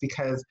retreats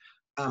because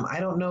I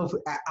don't know if,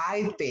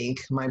 I think,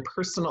 my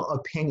personal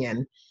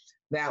opinion,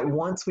 that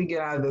once we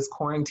get out of this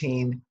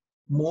quarantine,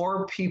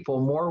 more people,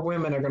 more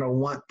women are going to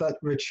want the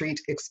retreat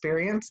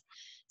experience.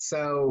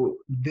 So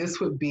this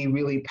would be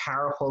really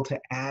powerful to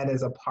add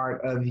as a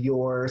part of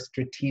your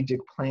strategic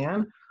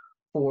plan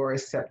for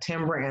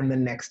September and the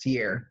next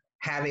year.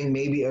 Having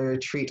maybe a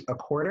retreat a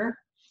quarter,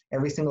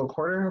 every single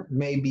quarter,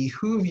 may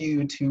behoove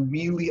you to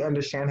really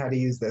understand how to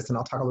use this. And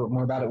I'll talk a little bit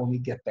more about it when we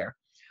get there.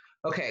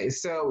 Okay,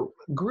 so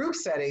group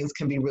settings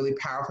can be really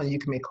powerful and you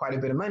can make quite a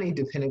bit of money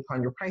depending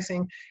upon your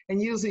pricing.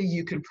 And usually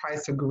you could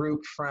price a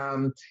group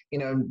from,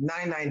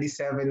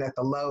 $997 at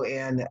the low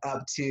end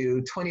up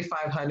to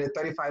 $2,500,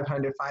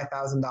 $3,500,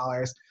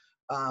 $5,000.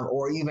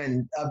 Or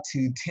even up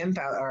to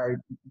 10,000, or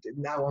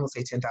now I won't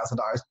say $10,000.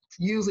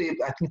 Usually,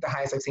 I think the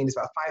highest I've seen is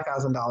about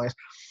 $5,000.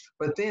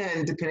 But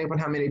then, depending upon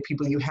how many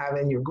people you have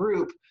in your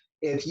group,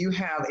 if you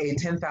have a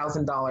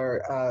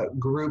 $10,000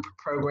 group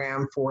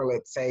program for,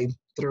 let's say,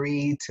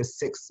 3 to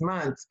 6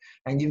 months,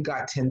 and you've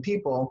got 10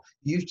 people,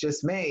 you've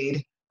just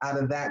made out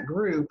of that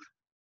group,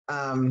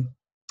 10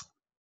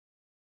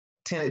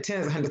 is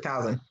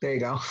 100,000. There you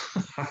go.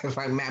 If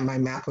my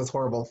math was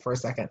horrible for a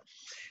second.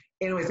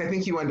 Anyways, I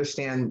think you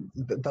understand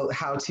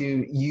how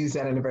to use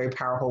that in a very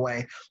powerful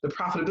way. The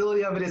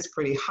profitability of it is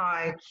pretty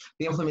high.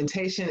 The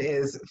implementation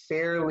is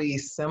fairly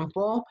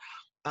simple.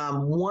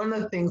 One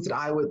of the things that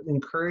I would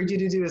encourage you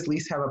to do is at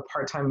least have a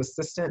part-time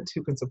assistant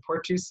who can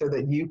support you so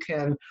that you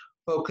can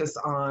focus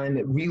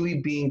on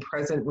really being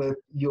present with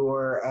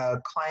your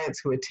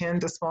clients who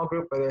attend a small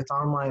group, whether it's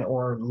online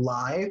or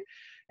live,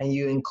 and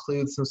you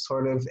include some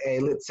sort of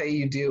let's say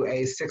you do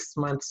a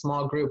 6-month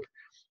small group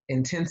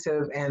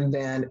intensive, and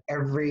then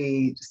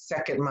every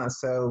second month,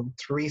 so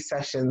 3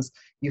 sessions,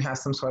 you have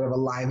some sort of a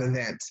live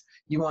event.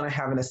 You want to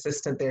have an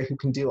assistant there who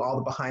can do all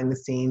the behind the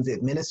scenes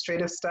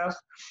administrative stuff,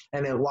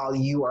 and then while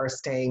you are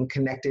staying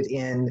connected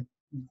in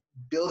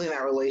building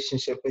that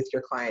relationship with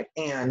your client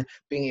and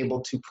being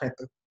able to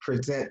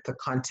present the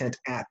content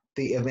at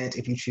the event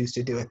if you choose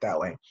to do it that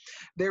way.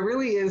 There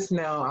really is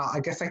no,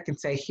 I guess I can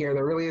say here,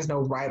 there really is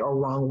no right or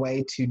wrong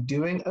way to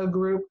doing a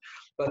group,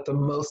 but the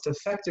most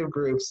effective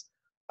groups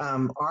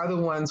are the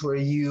ones where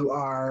you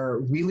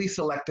are really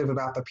selective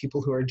about the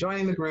people who are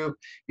joining the group.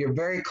 You're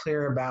very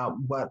clear about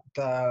what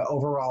the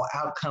overall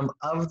outcome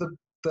of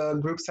the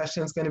group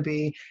session is going to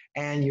be,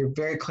 and you're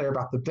very clear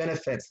about the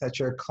benefits that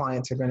your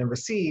clients are going to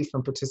receive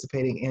from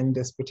participating in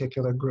this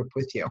particular group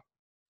with you.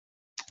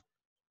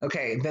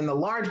 Okay, then the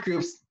large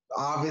groups,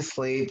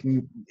 obviously,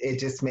 it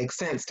just makes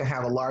sense to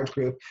have a large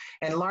group.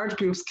 And large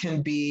groups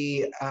can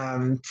be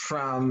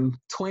from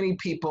 20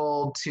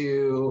 people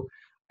to,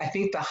 I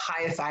think the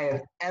highest I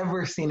have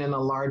ever seen in a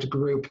large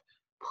group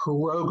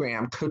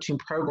coaching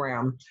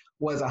program,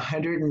 was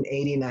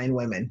 189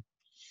 women.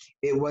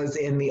 It was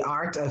in the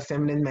art of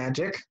feminine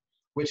magic,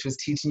 which was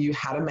teaching you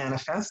how to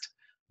manifest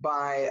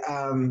by,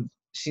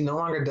 she no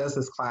longer does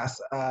this class,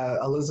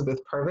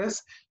 Elizabeth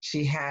Purvis.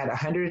 She had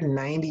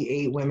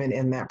 198 women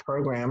in that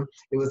program.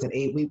 It was an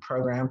 8-week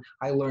program.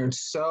 I learned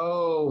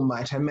so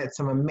much. I met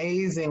some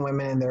amazing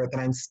women in there that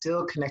I'm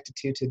still connected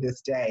to this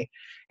day.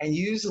 And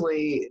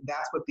usually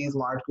that's what these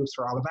large groups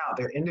are all about.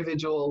 They're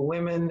individual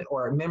women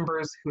or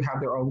members who have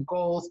their own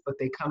goals, but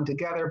they come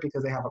together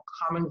because they have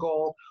a common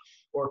goal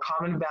or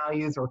common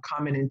values or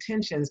common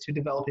intentions to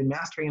developing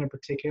mastery in a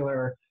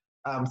particular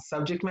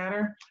subject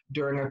matter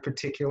during a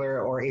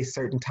particular or a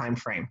certain time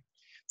frame.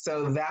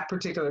 So that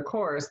particular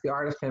course, The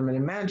Art of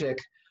Feminine Magic,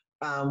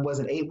 was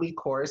an 8-week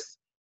course,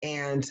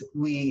 and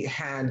we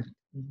had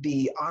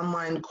the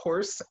online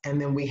course, and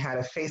then we had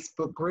a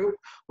Facebook group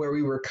where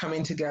we were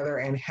coming together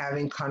and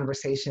having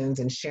conversations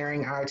and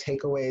sharing our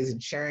takeaways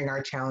and sharing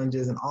our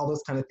challenges and all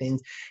those kind of things.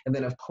 And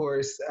then, of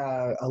course,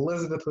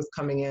 Elizabeth was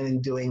coming in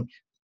and doing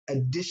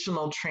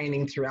additional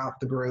training throughout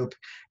the group,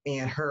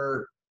 and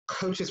her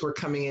coaches were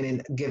coming in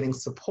and giving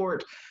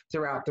support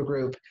throughout the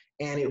group,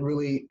 and it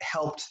really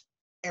helped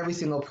every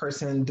single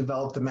person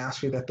develop the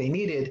mastery that they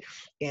needed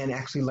in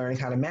actually learning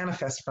how to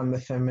manifest from the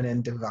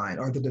feminine divine,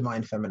 or the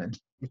divine feminine,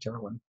 whichever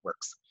one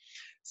works.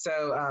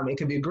 So it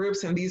could be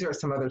groups, and these are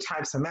some other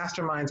types of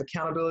masterminds,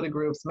 accountability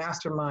groups,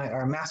 mastermind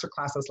or master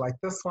classes like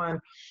this one,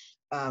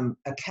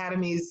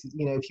 academies,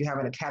 if you have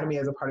an academy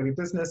as a part of your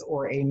business,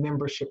 or a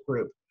membership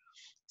group.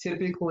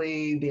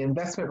 Typically, the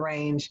investment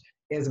range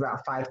is about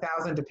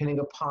 $5,000, depending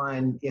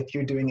upon if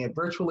you're doing it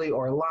virtually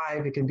or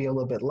live. It can be a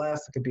little bit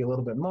less, it could be a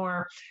little bit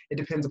more. It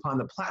depends upon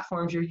the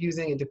platforms you're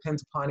using. It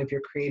depends upon if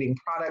you're creating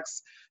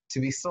products to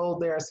be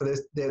sold there. So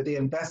the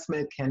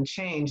investment can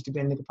change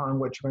depending upon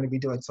what you're going to be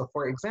doing. So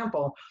for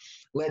example,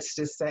 let's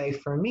just say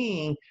for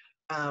me,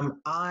 in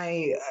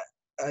my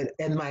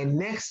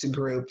next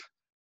group,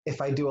 if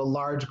I do a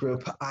large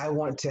group, I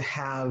want to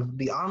have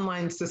the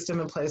online system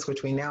in place,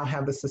 which we now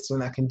have the system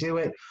that can do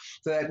it.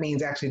 So that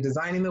means actually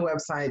designing the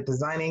website,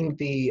 designing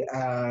the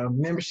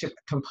membership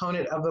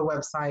component of the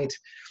website,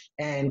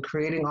 and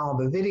creating all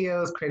the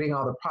videos, creating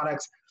all the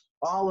products.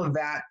 All of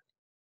that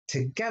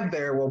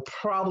together will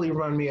probably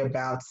run me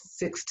about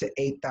 $6,000 to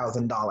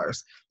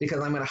 $8,000, because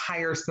I'm going to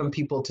hire some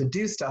people to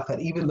do stuff that,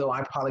 even though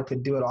I probably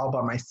could do it all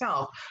by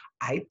myself,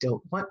 I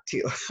don't want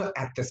to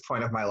at this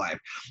point of my life.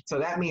 So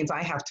that means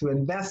I have to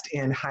invest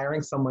in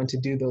hiring someone to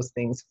do those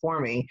things for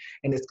me,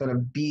 and it's going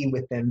to be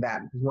within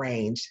that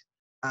range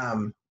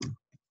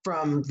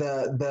from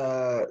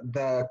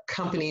the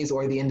companies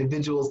or the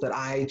individuals that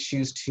I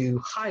choose to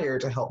hire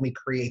to help me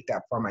create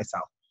that for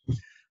myself.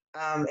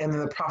 And then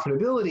the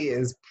profitability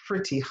is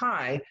pretty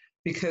high,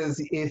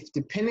 because if,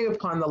 depending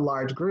upon the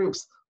large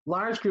groups,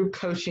 Large group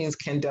coachings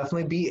can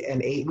definitely be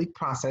an 8-week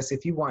process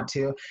if you want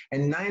to.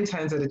 And 9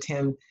 times out of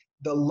 10,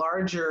 the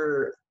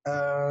larger,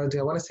 do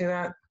I want to say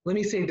that? Let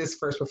me say this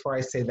first before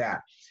I say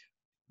that.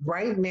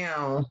 Right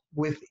now,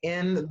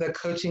 within the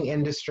coaching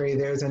industry,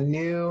 there's a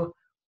new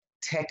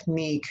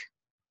technique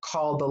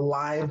called the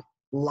live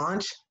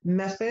launch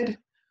method,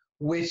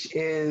 which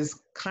is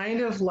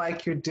kind of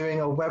like you're doing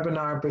a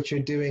webinar, but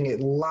you're doing it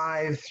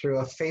live through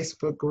a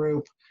Facebook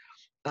group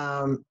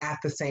at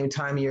the same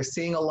time. You're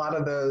seeing a lot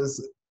of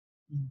those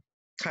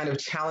kind of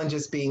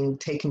challenges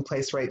taking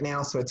place right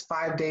now. So it's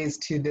 5 days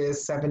to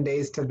this, 7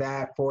 days to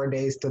that, 4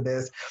 days to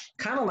this.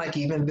 Kind of like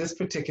even this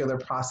particular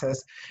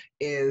process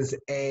is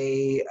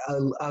a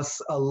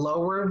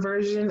lower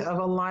version of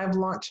a live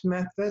launch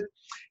method.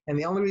 And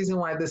the only reason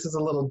why this is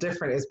a little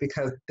different is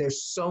because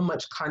there's so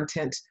much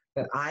content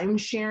that I'm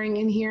sharing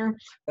in here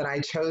that I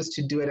chose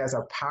to do it as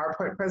a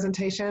PowerPoint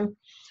presentation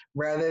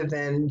rather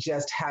than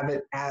just have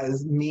it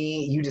as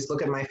me, you just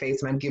look at my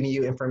face and I'm giving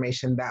you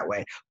information that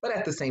way. But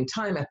at the same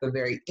time, at the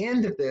very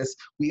end of this,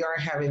 we are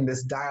having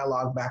this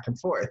dialogue back and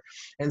forth.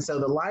 And so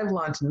the live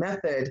launch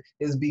method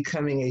is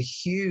becoming a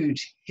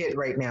huge hit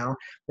right now.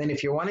 Then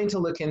if you're wanting to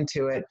look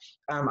into it,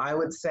 I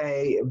would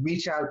say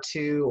reach out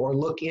to or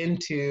look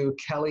into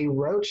Kelly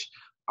Roach,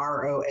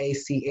 Roach,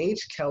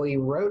 Kelly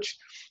Roach.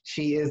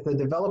 She is the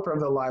developer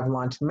of the live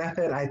launch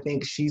method. I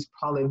think she's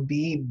probably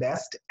the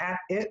best at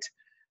it.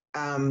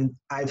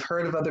 I've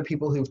heard of other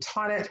people who've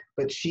taught it,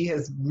 but she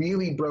has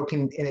really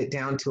broken it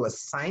down to a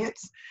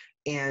science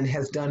and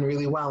has done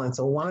really well. And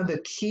so one of the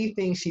key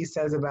things she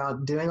says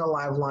about doing a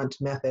live launch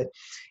method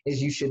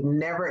is you should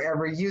never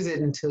ever use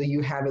it until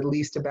you have at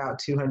least about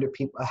 200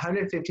 people,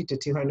 150 to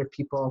 200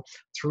 people.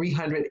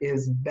 300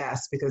 is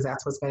best because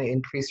that's what's going to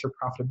increase your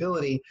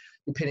profitability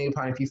depending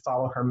upon if you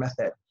follow her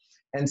method.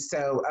 And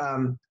so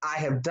I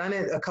have done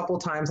it a couple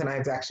of times and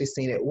I've actually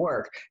seen it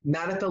work.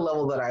 Not at the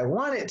level that I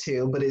want it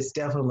to, but it's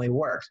definitely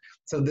worked.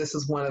 So this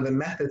is one of the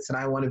methods that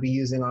I want to be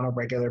using on a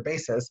regular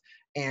basis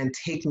and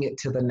taking it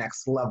to the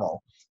next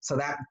level. So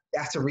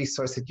that's a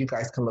resource that you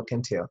guys can look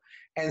into.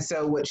 And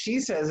so what she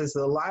says is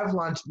the live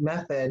launch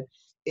method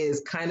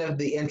is kind of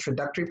the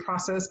introductory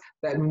process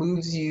that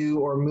moves you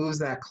or moves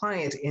that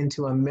client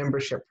into a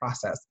membership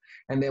process.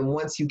 And then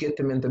once you get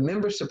them in the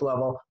membership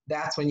level,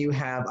 that's when you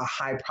have a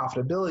high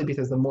profitability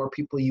because the more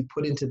people you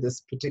put into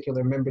this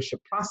particular membership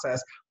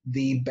process,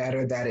 the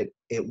better that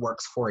it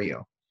works for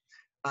you.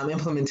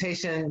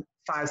 Implementation,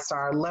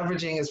 5-star.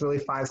 Leveraging is really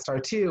 5-star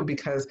too,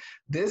 because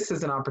this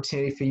is an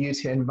opportunity for you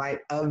to invite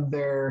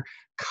other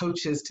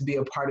coaches to be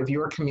a part of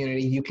your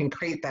community. You can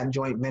create that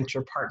joint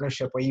venture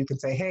partnership where you can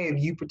say, hey,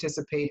 if you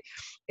participate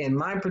in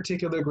my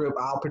particular group,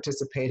 I'll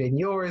participate in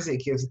yours.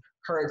 It gives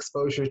her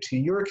exposure to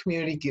your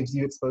community, gives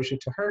you exposure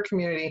to her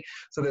community.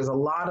 So there's a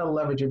lot of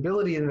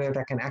leverageability in there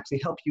that can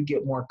actually help you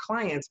get more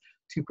clients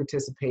to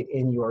participate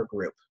in your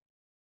group.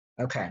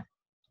 Okay.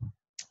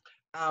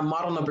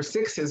 Model number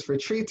 6 is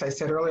retreats. I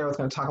said earlier I was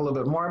going to talk a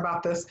little bit more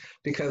about this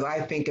because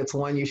I think it's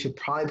one you should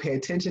probably pay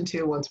attention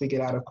to once we get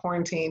out of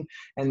quarantine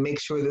and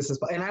make sure this is,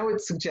 and I would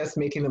suggest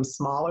making them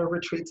smaller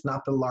retreats,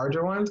 not the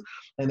larger ones.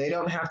 And they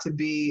don't have to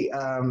be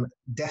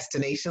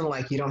destination,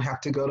 like you don't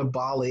have to go to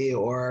Bali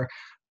or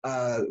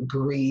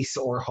Greece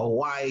or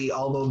Hawaii,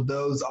 although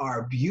those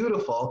are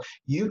beautiful.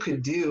 You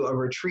could do a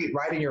retreat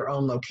right in your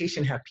own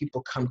location, have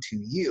people come to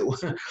you.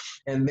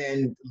 And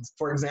then,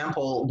 for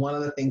example, one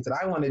of the things that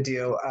I want to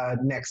do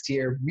next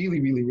year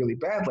really, really, really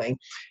badly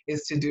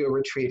is to do a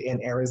retreat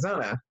in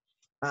Arizona.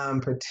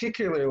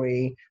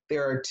 Particularly,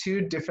 there are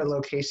 2 different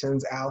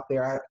locations out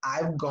there.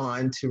 I've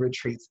gone to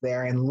retreats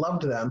there and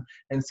loved them.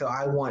 And so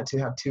I want to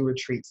have 2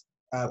 retreats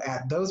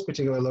at those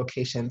particular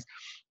locations.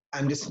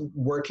 I'm just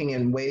working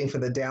and waiting for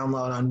the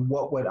download on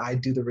what would I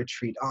do the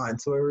retreat on.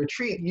 So a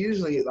retreat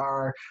usually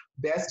are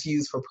best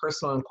used for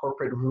personal and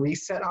corporate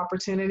reset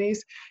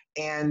opportunities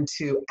and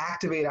to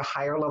activate a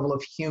higher level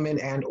of human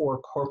and or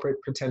corporate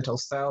potential.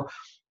 So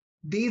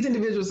these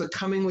individuals are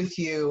coming with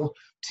you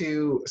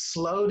to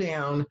slow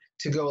down,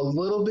 to go a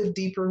little bit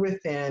deeper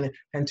within,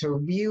 and to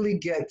really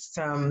get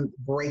some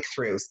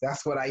breakthroughs.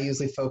 That's what I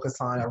usually focus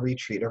on a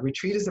retreat. A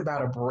retreat is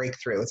about a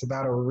breakthrough. It's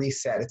about a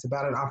reset. It's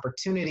about an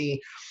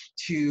opportunity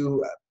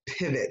to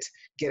pivot,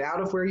 get out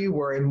of where you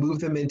were and move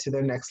them into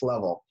their next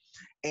level.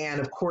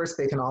 And of course,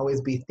 they can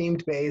always be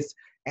themed based.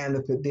 And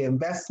the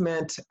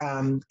investment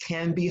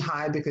can be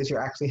high because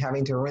you're actually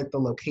having to rent the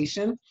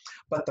location,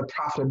 but the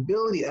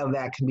profitability of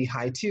that can be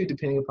high too,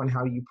 depending upon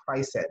how you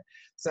price it.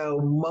 So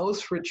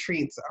most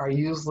retreats are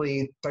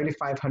usually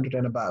 3,500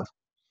 and above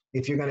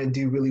if you're going to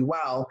do really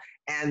well.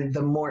 And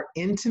the more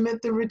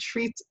intimate the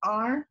retreats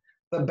are,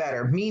 the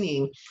better,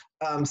 meaning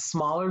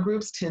smaller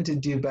groups tend to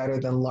do better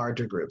than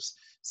larger groups.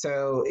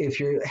 So if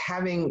you're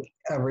having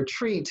a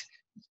retreat,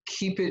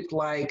 keep it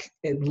like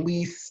at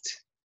least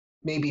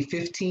maybe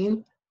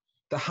 15.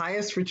 The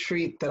highest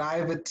retreat that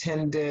I've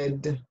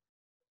attended,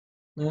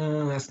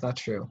 that's not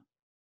true.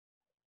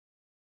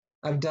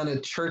 I've done a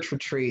church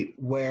retreat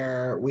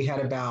where we had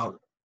about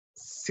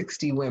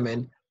 60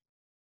 women.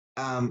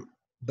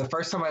 The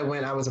first time I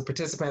went, I was a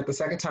participant. The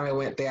second time I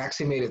went, they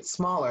actually made it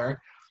smaller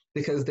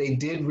because they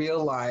did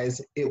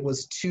realize it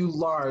was too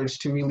large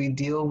to really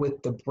deal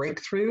with the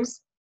breakthroughs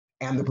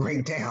and the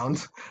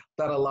breakdowns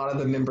that a lot of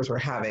the members were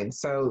having.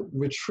 So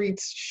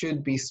retreats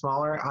should be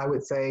smaller. I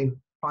would say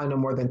probably no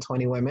more than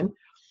 20 women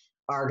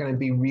are going to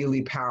be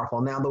really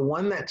powerful. Now, the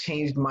one that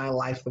changed my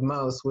life the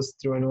most was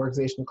through an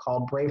organization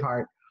called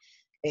Braveheart,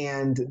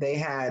 and they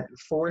had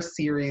 4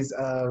 series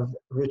of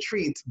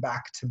retreats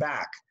back to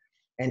back.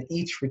 And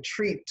each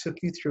retreat took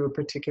you through a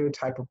particular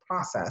type of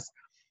process.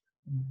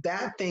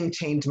 That thing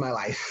changed my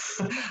life.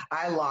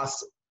 I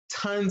lost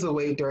tons of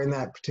weight during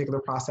that particular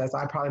process.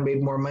 I probably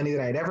made more money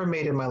than I'd ever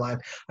made in my life.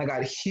 I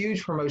got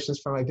huge promotions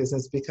for my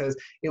business because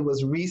it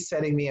was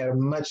resetting me at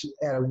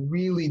a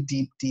really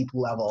deep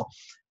level.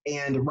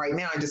 And right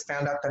now I just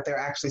found out that they're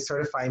actually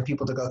certifying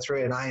people to go through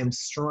it. And I am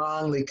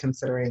strongly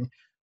considering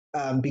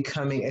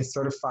becoming a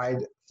certified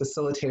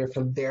facilitator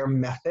for their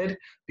method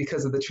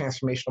because of the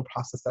transformational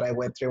process that I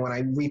went through. When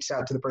I reached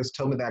out to the person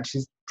who told me that,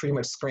 she's pretty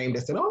much screamed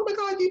and said, "Oh my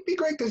God, you'd be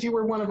great because you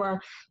were one of our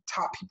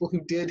top people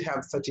who did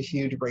have such a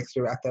huge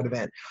breakthrough at that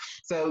event."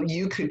 So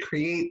you could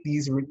create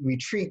these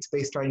retreats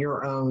based on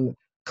your own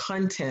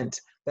content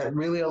that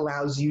really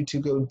allows you to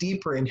go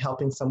deeper in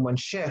helping someone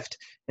shift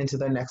into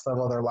the next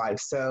level of their life.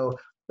 So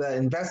the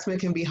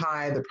investment can be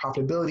high, the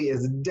profitability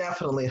is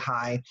definitely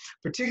high,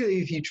 particularly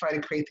if you try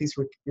to create these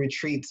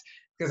retreats,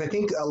 because I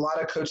think a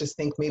lot of coaches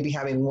think maybe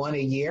having one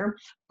a year,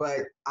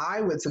 but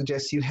I would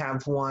suggest you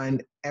have one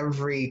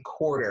every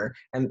quarter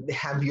and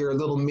have your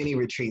little mini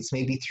retreats,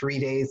 maybe 3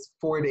 days,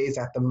 4 days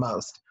at the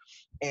most.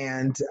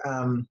 And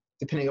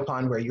depending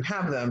upon where you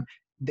have them,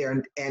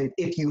 there. And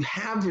if you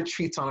have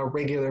retreats on a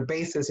regular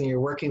basis and you're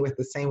working with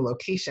the same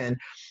location,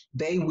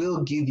 they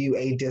will give you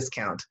a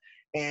discount.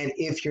 And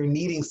if you're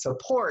needing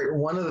support,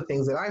 one of the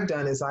things that I've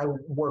done is I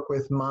work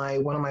with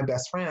one of my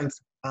best friends.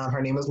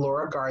 Her name is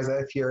Laura Garza.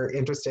 If you're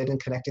interested in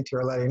connecting to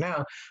her, let her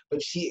know.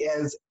 But she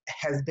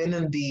has been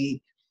in the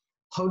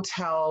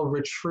hotel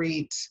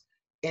retreat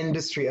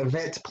industry,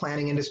 event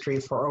planning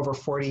industry for over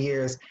 40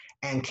 years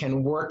and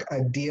can work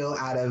a deal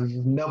out of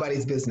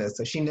nobody's business.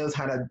 So she knows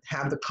how to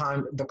have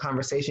the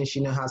conversation. She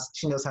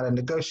knows how to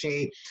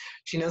negotiate.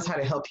 She knows how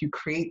to help you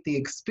create the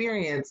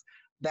experience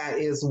that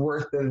is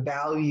worth the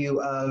value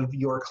of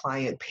your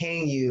client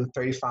paying you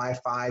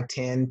 35, 5,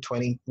 10,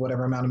 20,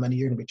 whatever amount of money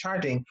you're going to be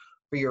charging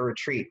for your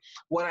retreat.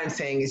 What I'm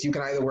saying is you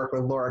can either work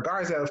with Laura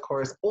Garza, of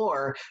course,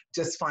 or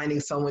just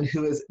finding someone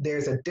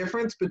there's a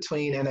difference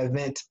between an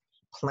event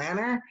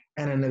planner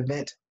and an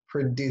event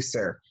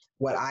producer.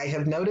 What I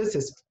have noticed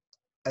is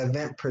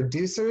event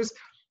producers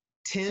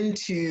tend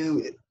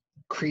to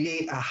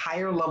create a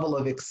higher level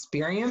of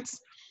experience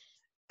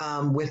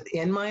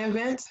within my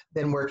event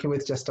than working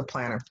with just a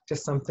planner.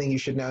 Just something you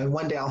should know. And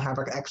one day I'll have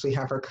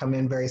her come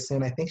in very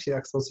soon. I think she's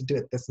actually supposed to do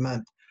it this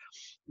month,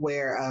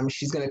 where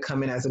she's going to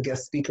come in as a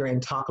guest speaker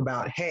and talk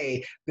about,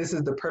 hey, this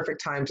is the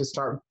perfect time to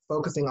start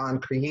focusing on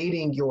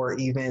creating your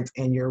events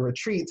and your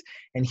retreats.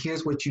 And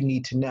here's what you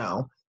need to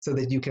know so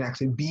that you can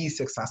actually be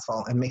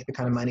successful and make the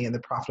kind of money and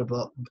make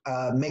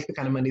the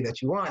kind of money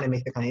that you want and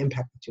make the kind of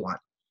impact that you want.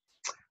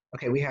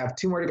 Okay, we have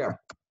 2 more to go.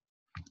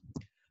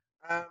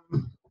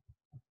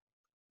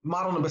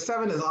 Model number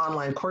 7 is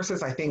online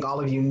courses. I think all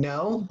of you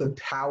know the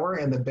power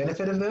and the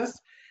benefit of this.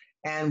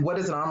 And what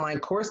is an online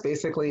course?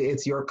 Basically,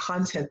 it's your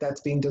content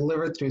that's being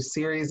delivered through a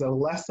series of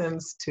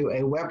lessons to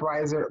a web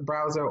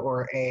browser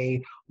or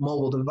a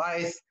mobile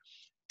device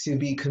to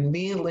be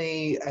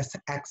conveniently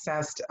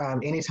accessed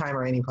anytime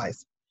or any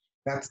place.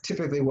 That's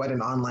typically what an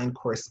online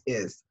course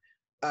is.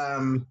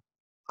 I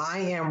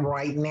am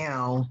right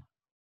now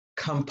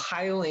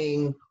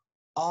compiling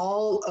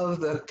all of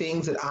the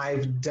things that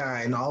I've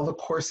done, all the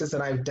courses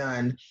that I've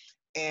done,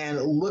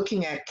 and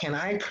looking at, can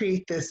I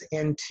create this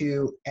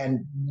into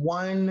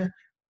one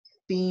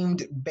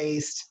themed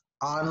based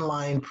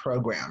online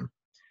program?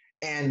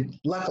 And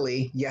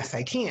luckily, yes,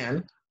 I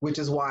can, which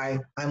is why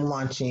I'm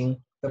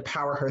launching the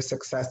Power Her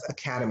Success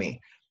Academy.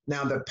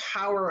 Now, the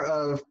power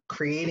of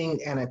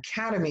creating an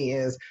academy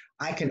is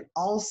I can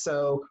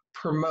also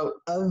promote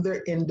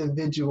other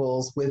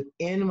individuals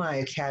within my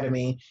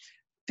academy.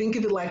 Think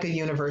of it like a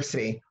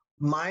university.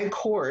 My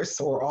course,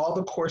 or all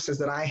the courses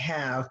that I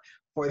have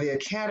for the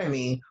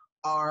academy,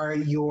 are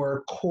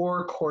your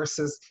core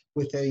courses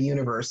with the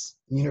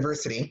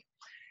university.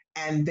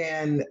 And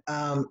then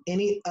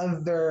any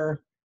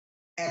other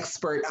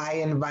expert I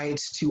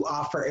invite to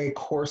offer a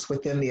course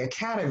within the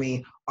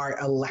academy are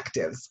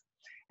electives.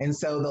 And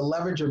so the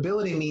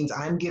leverageability means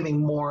I'm giving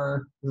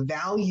more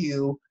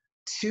value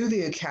to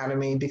the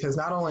academy because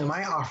not only am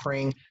I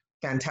offering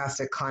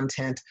fantastic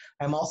content,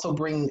 I'm also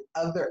bringing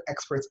other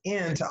experts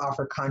in to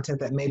offer content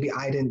that maybe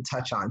I didn't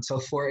touch on. So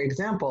for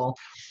example,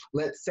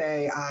 let's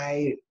say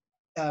I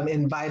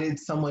invited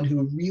someone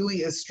who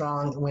really is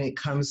strong when it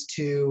comes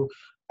to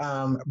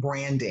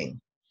branding.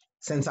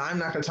 Since I'm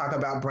not going to talk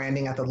about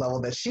branding at the level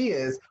that she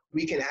is,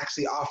 we can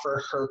actually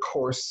offer her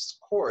core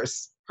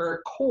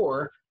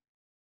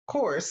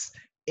course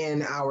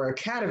in our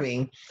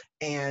academy,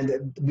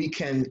 and we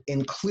can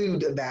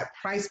include that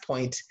price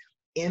point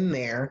in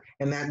there,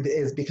 and that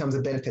becomes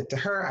a benefit to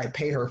her. I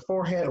pay her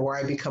forehead, or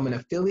I become an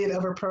affiliate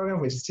of her program,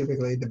 which is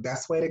typically the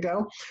best way to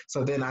go.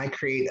 So then I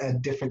create a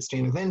different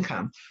stream of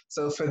income.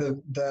 So for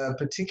the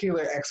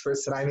particular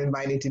experts that I'm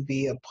inviting to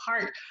be a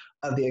part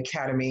of the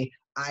academy,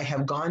 I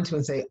have gone to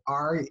and say,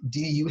 do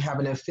you have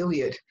an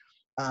affiliate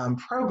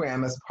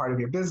program as part of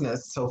your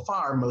business? So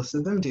far, most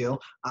of them do.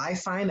 I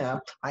sign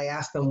up, I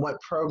ask them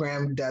what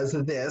program does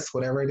this,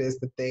 whatever it is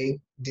that they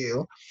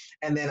do,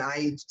 and then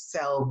I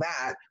sell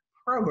that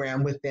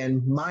program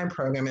within my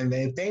program, and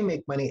they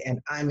make money and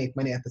I make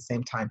money at the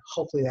same time.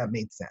 Hopefully that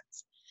made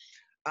sense.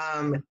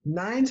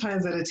 9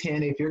 times out of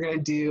 10, if you're going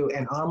to do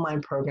an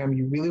online program,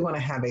 you really want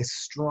to have a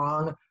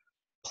strong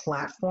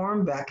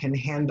platform that can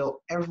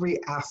handle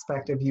every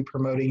aspect of you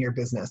promoting your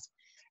business.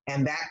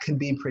 And that can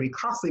be pretty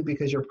costly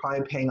because you're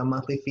probably paying a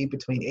monthly fee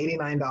between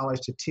 $89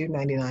 to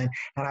 $299.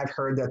 And I've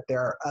heard that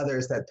there are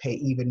others that pay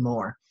even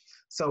more.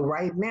 So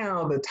right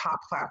now, the top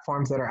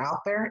platforms that are out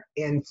there,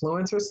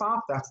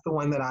 Influencersoft, that's the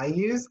one that I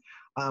use.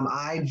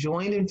 I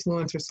joined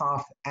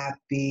Influencersoft at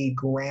the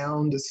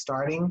ground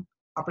starting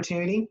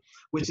opportunity,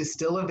 which is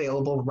still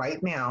available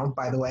right now,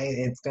 by the way.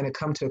 It's going to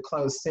come to a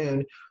close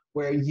soon,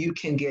 where you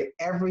can get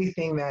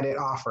everything that it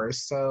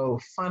offers. So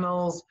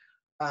funnels,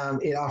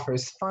 it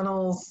offers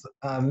funnels,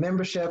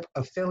 membership,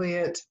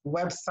 affiliate,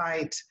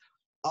 website.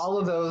 All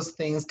of those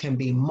things can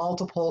be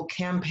multiple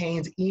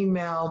campaigns,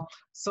 email,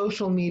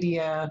 social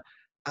media,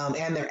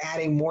 and they're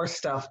adding more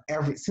stuff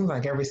seems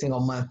like every single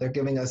month. They're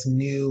giving us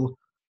new,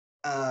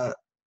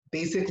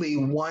 basically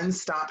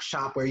one-stop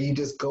shop where you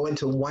just go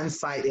into one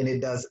site and it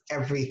does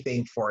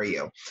everything for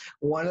you.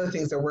 One of the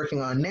things they're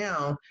working on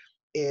now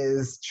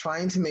is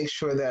trying to make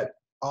sure that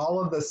all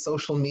of the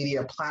social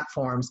media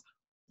platforms,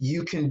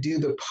 you can do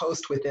the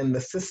post within the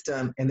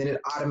system, and then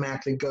it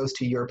automatically goes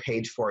to your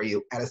page for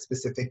you at a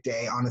specific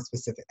day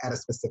at a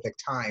specific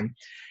time,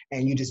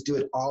 and you just do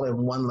it all in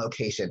one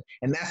location.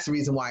 And that's the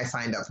reason why I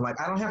signed up. I'm like,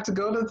 I don't have to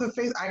go to the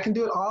face. I can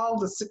do it all.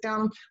 To sit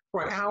down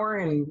for an hour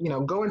and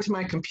go into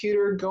my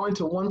computer, go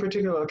into one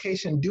particular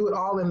location, do it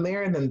all in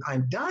there, and then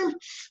I'm done.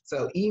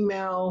 So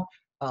email,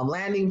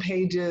 landing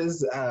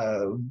pages,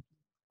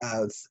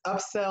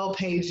 upsell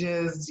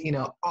pages,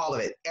 all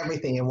of it,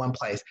 everything in one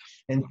place.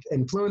 And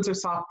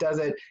Influencersoft does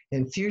it.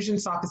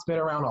 Infusionsoft has been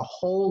around a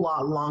whole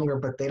lot longer,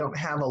 but they don't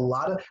have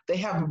they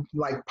have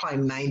like probably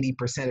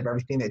 90% of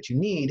everything that you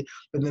need,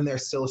 but then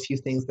there's still a few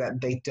things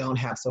that they don't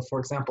have. So for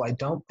example, I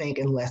don't think,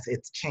 unless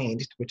it's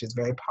changed, which is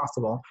very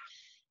possible,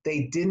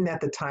 they didn't at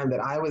the time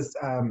that I was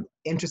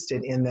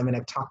interested in them, and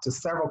I've talked to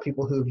several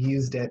people who've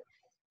used it,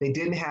 they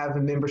didn't have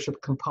a membership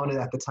component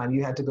at the time.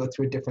 You had to go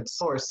through a different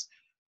source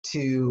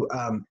to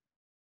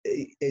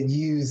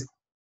use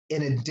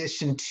in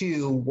addition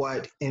to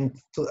what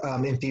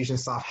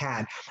Infusionsoft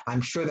had.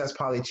 I'm sure that's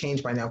probably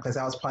changed by now, because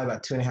that was probably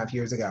about 2.5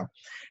 years ago.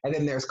 And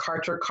then there's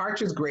Kartra.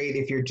 Kartra is great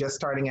if you're just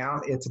starting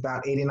out. It's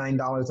about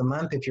 $89 a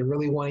month. If you're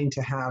really wanting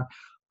to have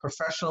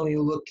professionally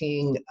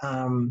looking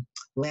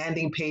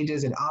landing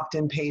pages and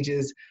opt-in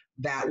pages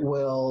that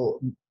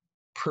will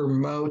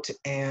promote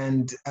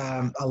and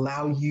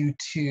allow you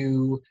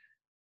to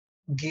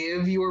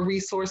give your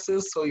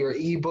resources, so your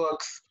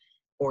ebooks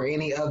or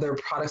any other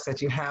products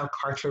that you have,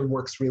 Kartra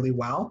works really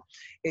well.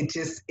 It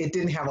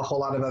didn't have a whole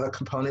lot of other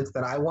components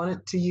that I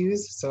wanted to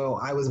use, so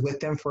I was with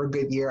them for a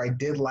good year. I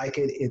did like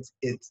it.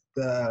 It's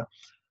the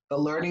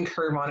learning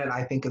curve on it,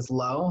 I think, is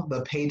low.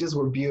 The pages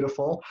were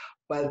beautiful,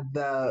 but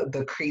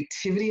the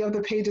creativity of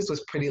the pages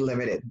was pretty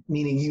limited,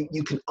 meaning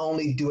you can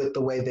only do it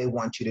the way they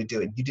want you to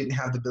do it. You didn't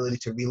have the ability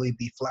to really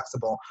be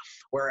flexible,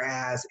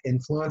 whereas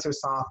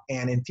Influencersoft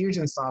and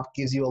Infusionsoft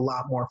gives you a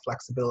lot more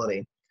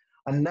flexibility.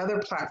 Another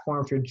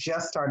platform, if you're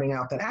just starting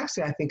out, that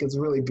actually I think is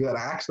really good,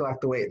 I actually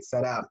like the way it's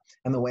set up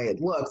and the way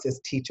it looks,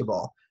 is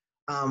Teachable.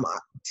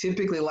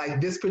 Typically, like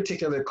this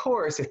particular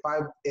course, if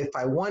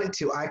I wanted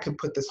to, I could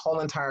put this whole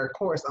entire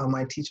course on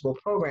my Teachable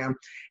program,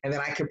 and then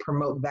I could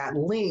promote that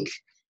link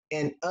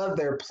in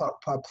other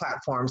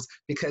platforms,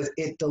 because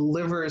it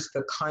delivers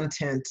the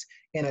content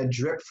in a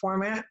drip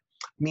format,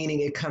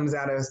 meaning it comes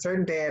out at a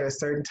certain day at a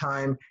certain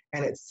time,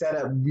 and it's set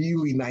up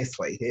really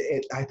nicely.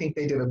 I think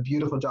they did a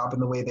beautiful job in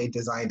the way they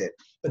designed it,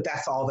 but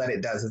that's all that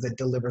it does, is it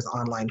delivers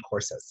online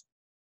courses.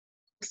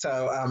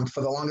 So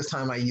for the longest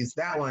time, I used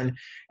that one,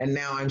 and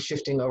now I'm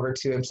shifting over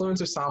to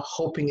Influencersoft,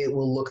 hoping it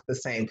will look the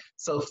same.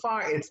 So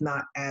far, it's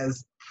not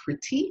as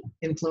pretty.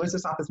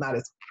 Influencersoft is not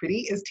as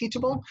pretty as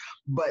Teachable,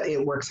 but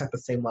it works at the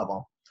same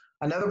level.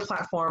 Another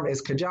platform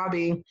is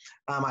Kajabi.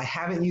 I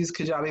haven't used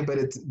Kajabi, but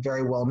it's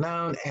very well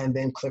known. And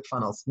then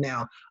ClickFunnels.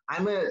 Now,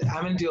 I'm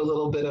gonna do a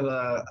little bit of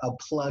a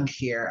plug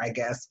here, I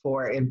guess,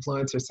 for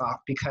Influencersoft,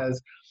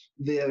 because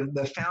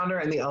the founder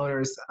and the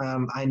owners,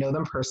 I know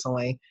them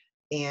personally,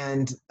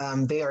 and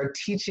they are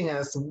teaching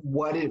us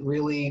what it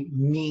really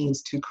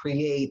means to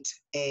create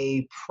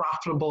a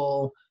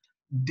profitable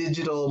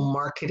digital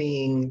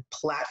marketing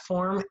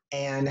platform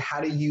and how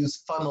to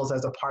use funnels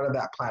as a part of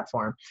that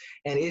platform.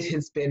 And it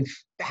has been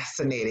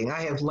fascinating.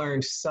 I have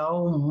learned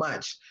so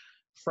much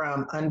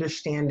from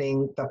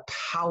understanding the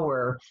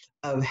power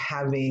of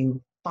having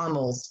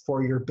funnels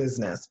for your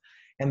business.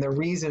 And the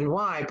reason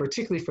why,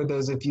 particularly for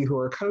those of you who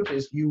are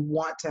coaches, you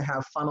want to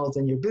have funnels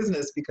in your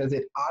business because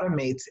it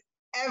automates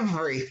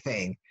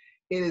everything.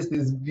 It is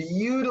this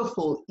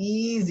beautiful,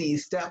 easy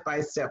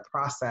step-by-step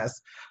process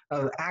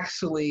of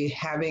actually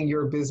having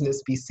your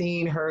business be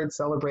seen, heard,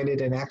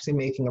 celebrated, and actually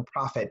making a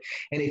profit.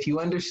 And if you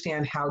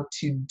understand how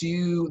to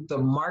do the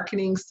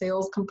marketing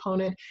sales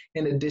component,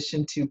 in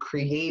addition to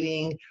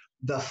creating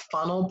the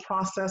funnel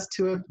process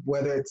to it,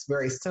 whether it's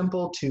very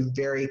simple to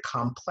very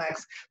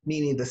complex,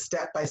 meaning the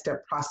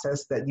step-by-step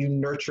process that you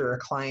nurture a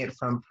client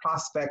from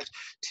prospect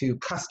to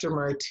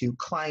customer to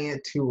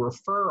client to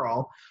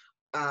referral,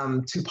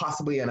 to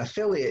possibly an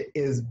affiliate,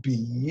 is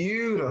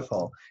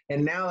beautiful.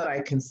 And now that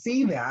I can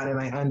see that and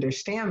I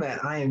understand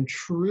that, I am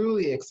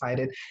truly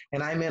excited,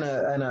 and I'm in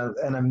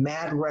a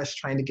mad rush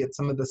trying to get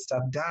some of this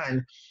stuff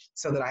done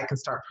so that I can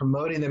start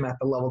promoting them at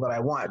the level that I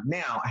want.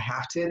 Now, I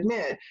have to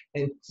admit,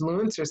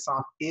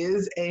 InfluencerSoft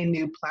is a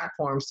new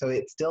platform, so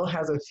it still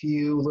has a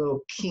few little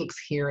kinks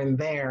here and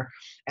there,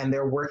 and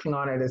they're working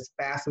on it as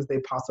fast as they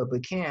possibly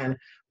can,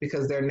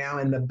 because they're now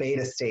in the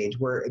beta stage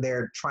where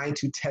they're trying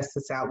to test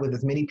this out with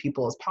as many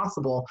people as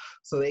possible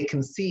so they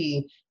can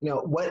see,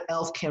 what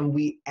else can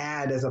we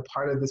add as a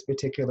part of this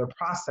particular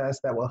process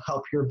that will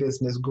help your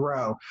business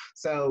grow.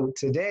 So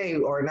today,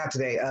 or not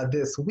today,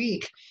 this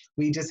week,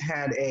 we just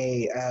had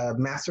a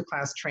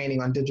masterclass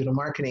training on digital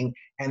marketing,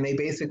 and they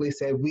basically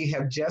said, we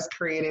have just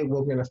created,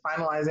 we're going to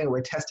finalize it,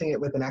 we're testing it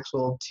with an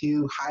actual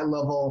 2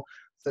 high-level,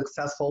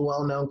 successful,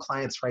 well-known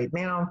clients right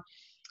now.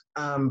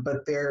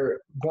 But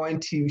they're going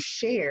to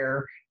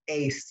share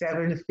a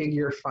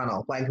 7-figure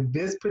funnel. Like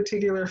this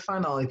particular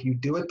funnel, if you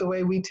do it the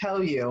way we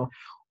tell you,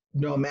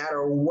 no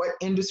matter what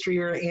industry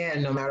you're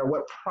in, no matter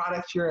what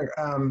product you're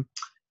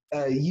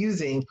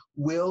using,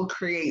 will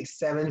create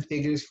 7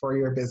 figures for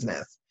your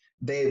business.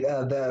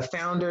 The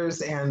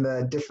founders and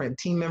the different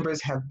team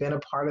members have been a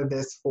part of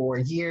this for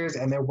years,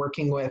 and they're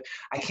working with,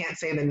 I can't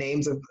say the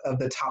names of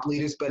the top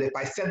leaders, but if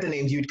I said the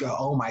names, you'd go,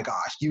 oh my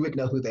gosh, you would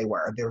know who they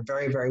were. They're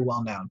very, very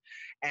well known.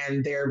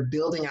 And they're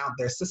building out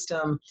their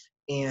system.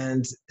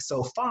 And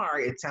so far,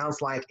 it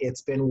sounds like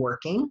it's been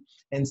working.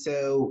 And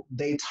so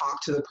they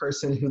talked to the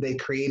person who they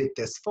created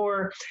this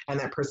for, and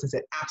that person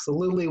said,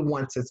 absolutely,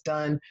 once it's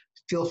done,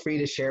 feel free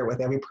to share it with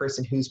every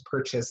person who's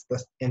purchased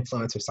the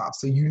InfluencerSoft.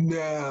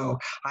 So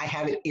I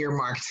have it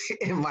earmarked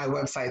in my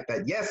website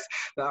that yes,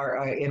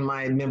 or in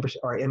my membership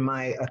or in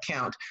my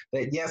account,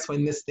 that yes,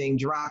 when this thing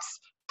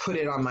drops, put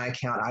it on my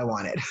account. I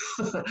want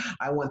it.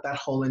 I want that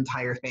whole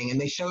entire thing.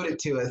 And they showed it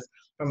to us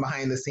from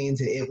behind the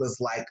scenes, and it was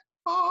like,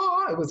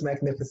 oh, it was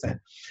magnificent.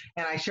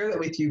 And I share that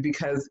with you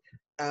because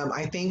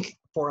I think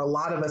for a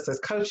lot of us as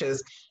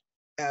coaches,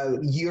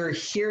 you're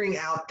hearing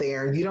out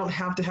there, you don't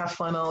have to have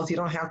funnels, you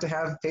don't have to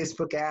have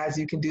Facebook ads,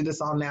 you can do this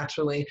all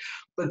naturally.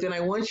 But then I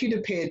want you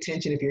to pay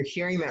attention, if you're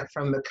hearing that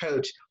from the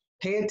coach,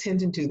 pay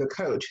attention to the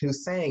coach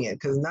who's saying it,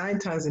 because 9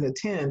 times out of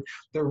 10,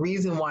 the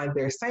reason why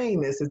they're saying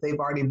this is they've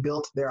already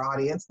built their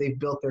audience, they've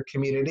built their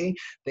community,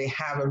 they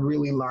have a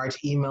really large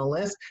email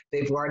list,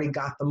 they've already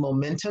got the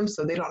momentum,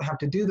 so they don't have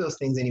to do those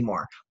things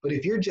anymore. But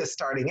if you're just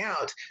starting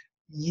out,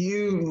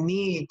 you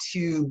need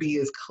to be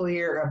as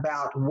clear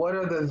about what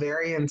are the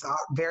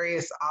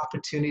various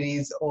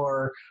opportunities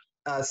or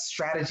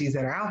strategies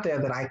that are out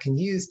there that I can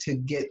use to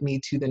get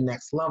me to the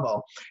next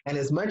level. And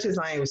as much as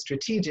I am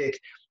strategic,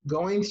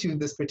 going through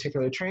this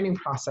particular training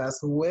process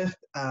with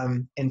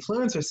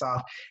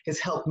InfluencerSoft has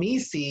helped me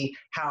see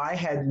how I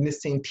had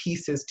missing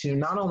pieces to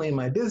not only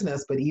my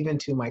business, but even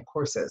to my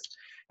courses.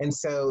 And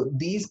so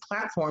these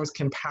platforms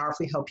can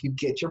powerfully help you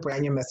get your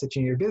brand, your message,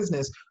 and your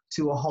business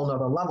to a whole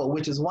nother level,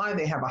 which is why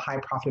they have a high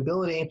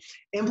profitability.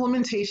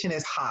 Implementation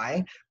is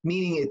high,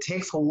 meaning it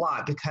takes a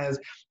lot, because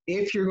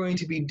if you're going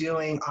to be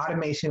doing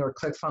automation or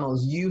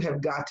ClickFunnels, you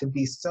have got to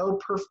be so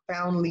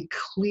profoundly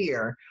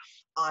clear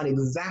on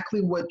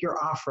exactly what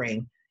you're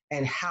offering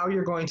and how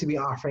you're going to be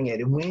offering it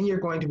and when you're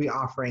going to be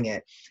offering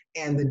it,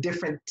 and the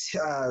different,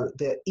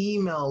 the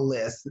email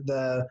list,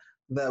 the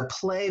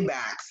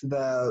playbacks,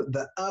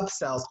 the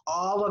upsells,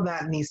 all of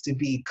that needs to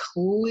be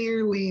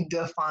clearly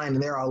defined.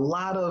 And there are a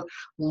lot of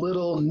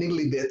little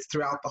niggly bits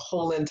throughout the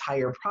whole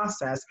entire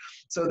process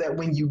so that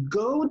when you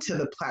go to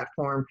the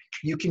platform,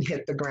 you can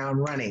hit the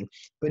ground running.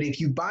 But if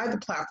you buy the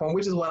platform,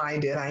 which is what I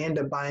did, I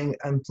ended up buying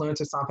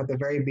InfluencerSoft at the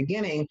very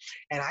beginning,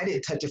 and I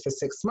didn't touch it for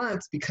 6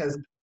 months because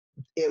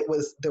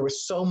there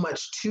was so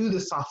much to the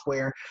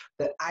software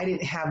that I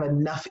didn't have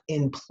enough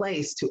in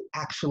place to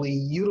actually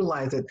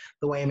utilize it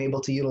the way I'm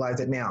able to utilize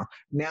it now.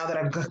 Now that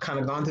I've kind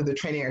of gone through the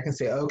training, I can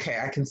say, okay,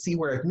 I can see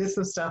where I've missed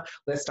some stuff.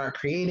 Let's start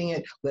creating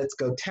it. Let's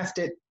go test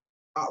it.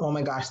 Oh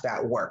my gosh,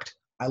 that worked.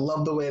 I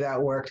love the way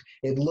that worked.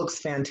 It looks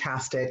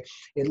fantastic.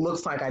 It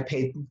looks like I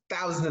paid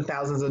thousands and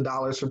thousands of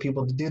dollars for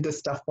people to do this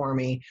stuff for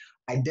me.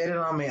 I did it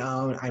on my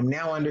own. I'm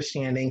now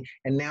understanding,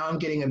 and now I'm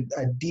getting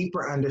a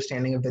deeper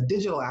understanding of the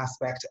digital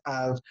aspect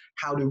of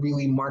how to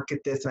really market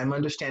this. And I'm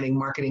understanding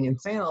marketing and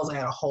sales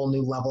at a whole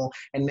new level.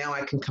 And now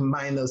I can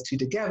combine those two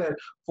together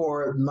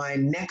for my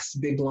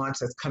next big launch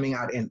that's coming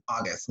out in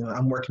August. You know,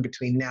 I'm working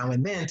between now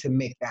and then to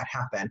make that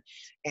happen.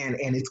 And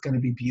it's going to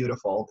be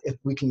beautiful if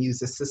we can use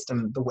the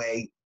system the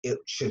way it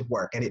should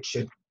work, and it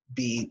should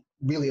be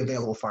really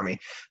available for me.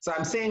 So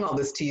I'm saying all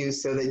this to you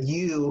so that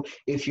you,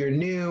 if you're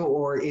new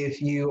or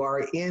if you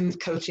are in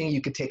coaching,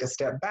 you could take a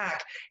step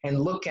back and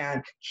look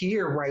at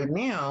here right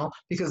now,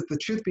 because the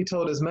truth be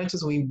told, as much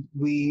as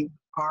we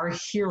are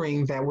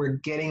hearing that we're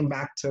getting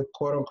back to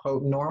quote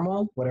unquote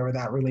normal, whatever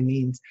that really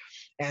means,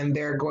 and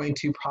they're going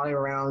to probably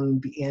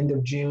around the end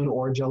of June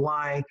or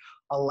July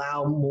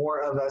allow more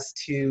of us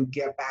to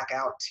get back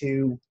out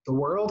to the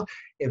world.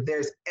 If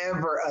there's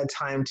ever a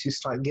time to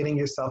start getting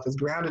yourself as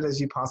grounded as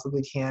you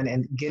possibly can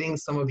and getting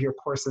some of your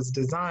courses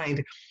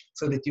designed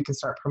so that you can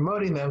start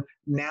promoting them,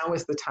 now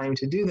is the time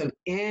to do them,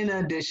 in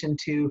addition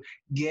to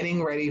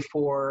getting ready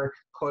for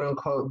quote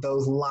unquote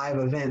those live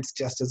events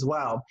just as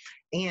well.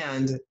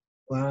 And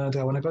do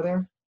I want to go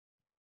there?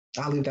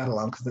 I'll leave that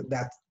alone because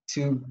that's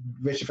too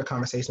rich of a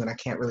conversation that I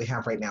can't really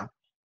have right now.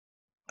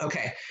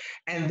 Okay,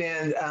 and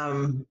then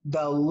the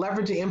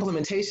leveraging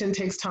implementation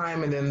takes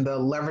time, and then the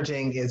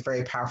leveraging is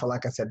very powerful,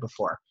 like I said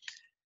before.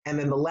 And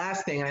then the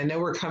last thing, I know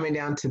we're coming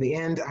down to the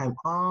end. I'm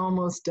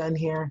almost done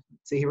here.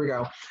 See, here we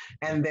go.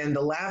 And then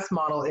the last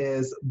model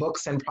is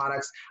books and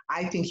products.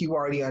 I think you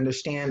already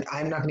understand.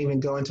 I'm not going to even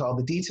go into all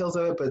the details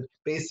of it, but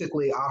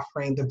basically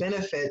offering the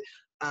benefit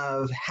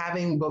of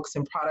having books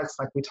and products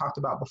like we talked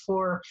about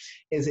before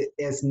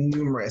is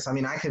numerous. I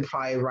mean, I could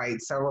probably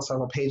write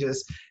several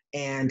pages,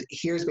 and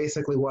here's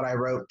basically what I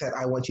wrote that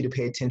I want you to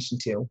pay attention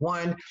to.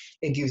 One,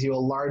 it gives you a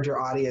larger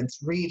audience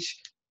reach,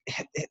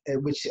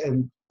 which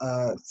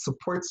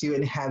supports you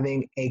in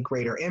having a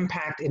greater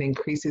impact. It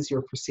increases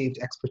your perceived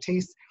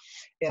expertise.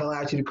 It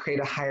allows you to create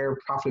a higher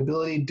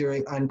profitability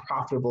during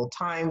unprofitable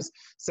times.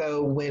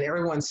 So when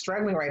everyone's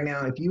struggling right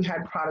now, if you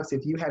had products,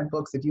 if you had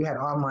books, if you had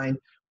online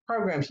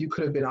programs, you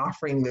could have been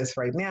offering this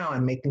right now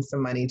and making some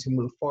money to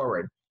move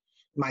forward,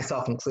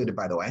 myself included,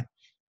 by the way.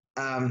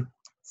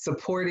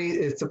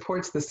 It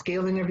supports the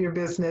scaling of your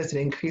business. It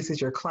increases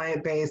your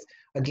client base.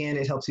 Again,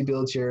 it helps you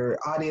build your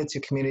audience,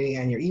 your community,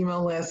 and your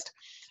email list.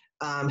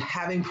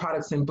 Having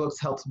products and books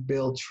helps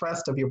build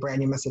trust of your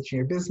brand, your message, and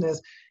your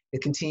business.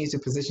 It continues to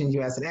position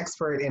you as an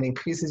expert and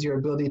increases your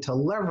ability to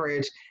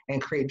leverage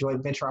and create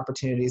joint venture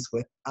opportunities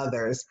with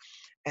others.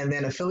 And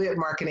then affiliate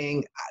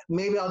marketing,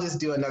 maybe I'll just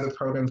do another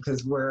program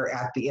because we're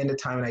at the end of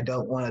time and I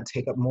don't want to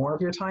take up more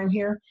of your time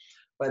here.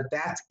 But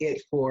that's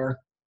it for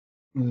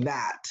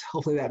that.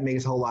 Hopefully that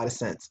makes a whole lot of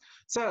sense.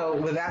 So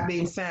with that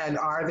being said,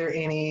 are there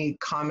any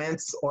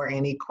comments or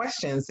any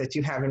questions that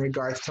you have in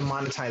regards to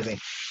monetizing?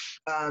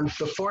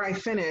 Before I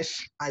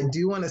finish, I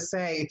do want to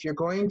say, if you're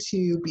going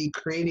to be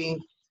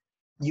creating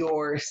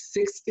your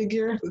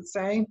six-figure, let's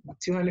say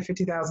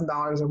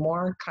 $250,000 or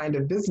more kind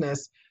of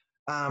business,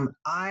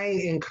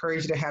 I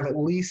encourage you to have at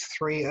least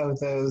 3 of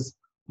those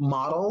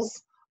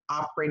models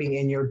operating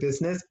in your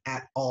business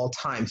at all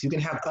times. You can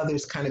have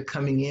others kind of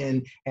coming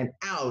in and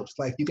out,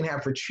 like you can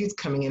have retreats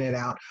coming in and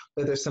out,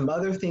 but there's some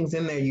other things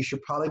in there you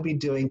should probably be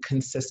doing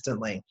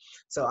consistently.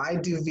 So I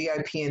do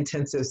VIP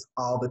intensives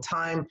all the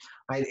time,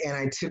 and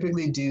I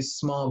typically do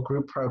small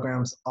group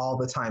programs all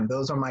the time.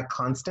 Those are my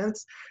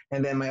constants.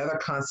 And then my other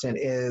constant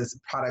is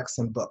products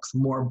and books,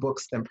 more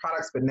books than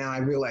products. But now I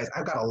realize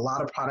I've got a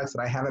lot of products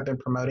that I haven't been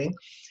promoting.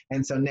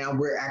 And so now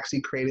we're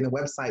actually creating the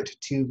website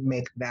to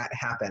make that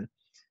happen.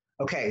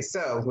 Okay,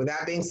 so with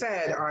that being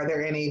said, are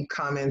there any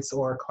comments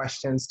or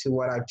questions to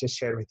what I've just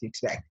shared with you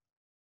today?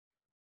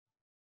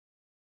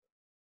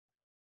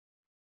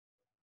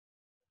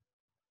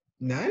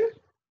 None?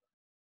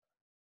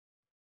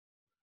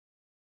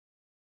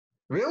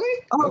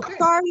 Really? Oh, Okay.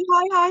 sorry.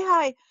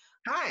 Hi.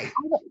 Hi.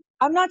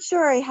 I'm not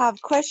sure I have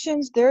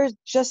questions. There's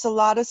just a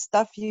lot of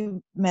stuff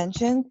you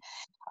mentioned.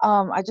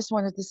 I just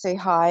wanted to say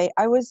hi.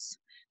 I was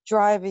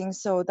driving,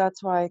 so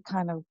that's why I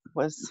kind of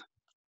was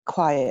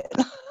quiet.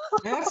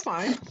 That's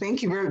fine.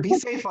 Thank you. Be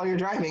safe while you're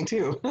driving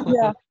too.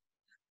 Yeah,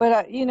 but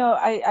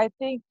I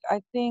think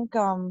I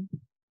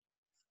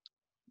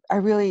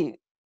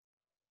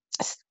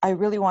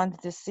really wanted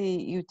to see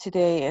you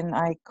today, and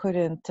I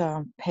couldn't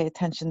pay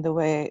attention the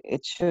way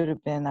it should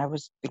have been.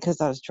 Because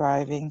I was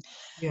driving.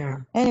 Yeah.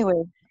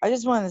 Anyway, I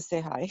just wanted to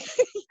say hi.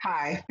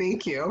 Hi.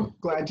 Thank you.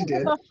 Glad you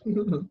did.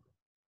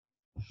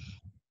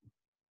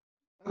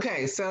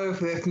 Okay, so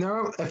if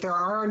there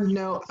are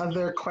no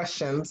other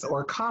questions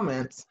or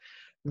comments,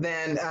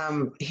 then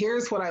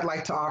here's what I'd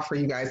like to offer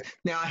you guys.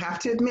 Now, I have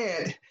to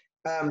admit,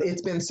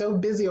 it's been so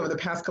busy over the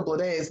past couple of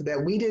days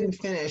that we didn't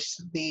finish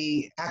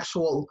the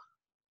actual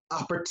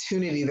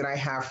opportunity that I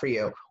have for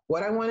you.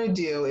 what I want to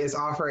do is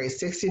offer a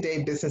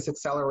 60-day business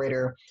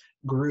accelerator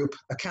group,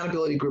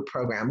 accountability group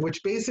program,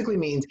 which basically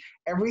means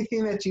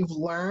everything that you've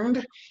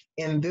learned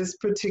in this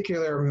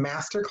particular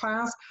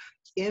masterclass,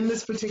 in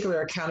this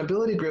particular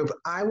accountability group,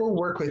 I will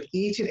work with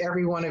each and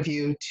every one of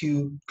you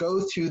to go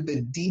through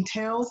the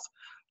details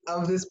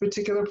of this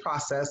particular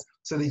process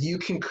so that you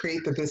can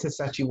create the business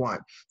that you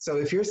want. So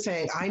if you're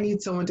saying, I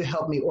need someone to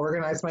help me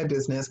organize my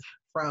business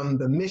from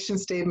the mission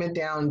statement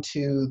down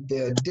to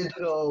the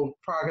digital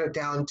product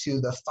down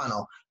to the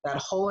funnel, that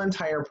whole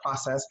entire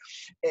process,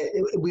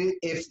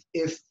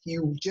 if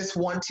you just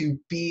want to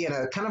be in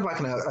a kind of like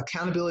an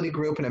accountability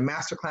group in a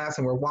masterclass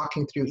and we're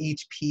walking through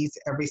each piece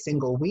every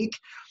single week,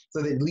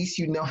 so that at least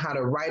you know how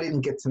to write it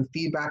and get some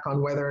feedback on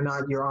whether or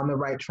not you're on the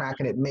right track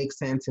and it makes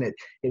sense and it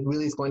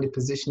really is going to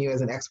position you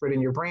as an expert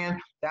in your brand.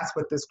 That's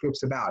what this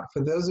group's about.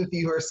 For those of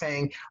you who are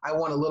saying, I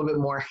want a little bit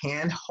more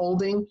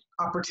hand-holding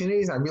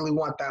opportunities, I really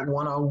want that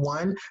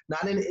one-on-one,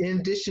 not in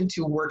addition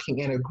to working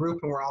in a group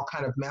and we're all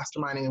kind of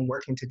masterminding and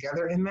working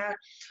together in that,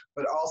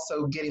 but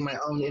also getting my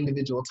own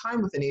individual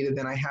time with Anita,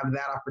 then I have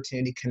that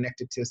opportunity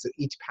connected to, so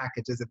each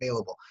package is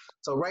available.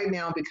 So right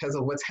now, because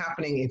of what's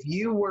happening, if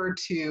you were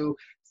to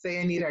say,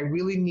 Anita, I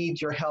really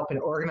need your help in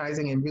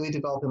organizing and really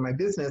developing my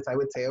business, I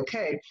would say,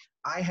 okay,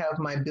 I have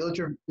my Build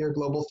Your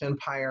Global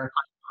Fempire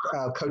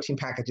coaching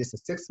package. It's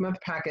a 6-month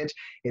package.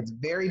 It's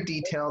very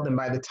detailed. And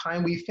by the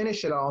time we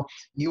finish it all,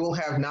 you will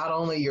have not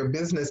only your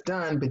business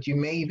done, but you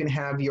may even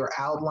have your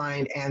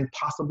outline and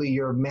possibly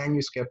your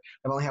manuscript.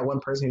 I've only had one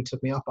person who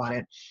took me up on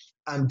it.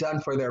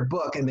 Done for their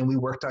book, and then we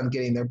worked on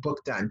getting their book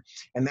done.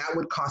 And that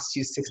would cost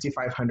you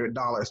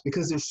 $6,500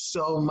 because there's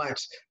so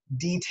much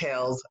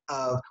details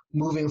of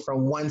moving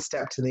from one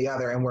step to the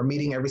other. And we're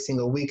meeting every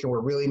single week and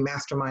we're really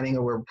masterminding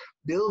and we're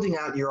building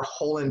out your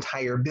whole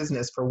entire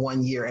business for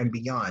 1 year and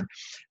beyond.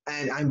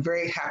 And I'm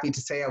very happy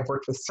to say I've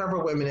worked with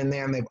several women in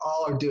there and they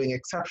all are doing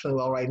exceptionally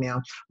well right now.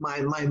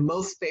 My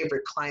most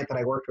favorite client that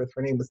I worked with,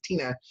 her name was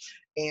Tina,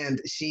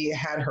 and she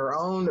had her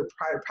own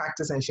private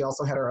practice and she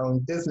also had her own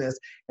business.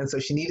 And so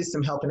she needed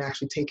some help in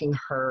actually taking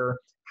her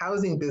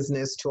housing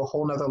business to a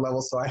whole nother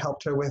level. So I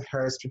helped her with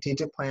her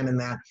strategic plan in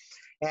that.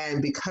 And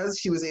because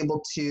she was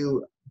able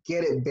to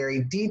get it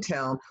very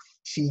detailed,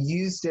 she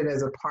used it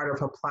as a part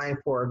of applying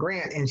for a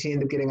grant and she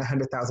ended up getting a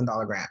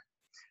 $100,000 grant.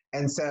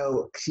 And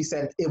so she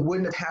said, it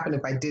wouldn't have happened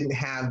if I didn't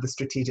have the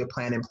strategic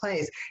plan in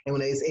place. And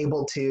when I was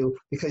able to,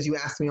 because you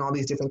asked me all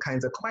these different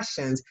kinds of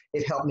questions,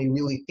 it helped me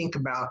really think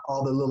about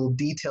all the little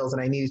details that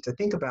I needed to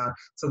think about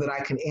so that I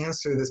can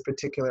answer this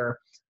particular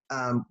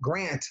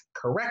grant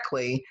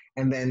correctly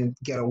and then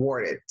get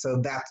awarded.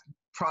 So that's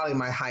probably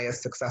my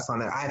highest success on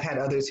that. I've had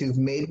others who've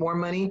made more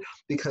money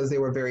because they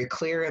were very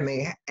clear and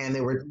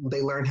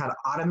they learned how to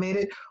automate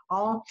it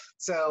all.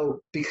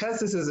 So because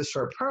this is a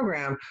short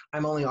program,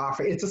 I'm only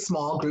offering, it's a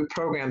small group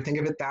program. Think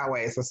of it that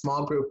way. It's a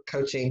small group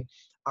coaching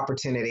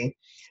opportunity.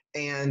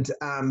 And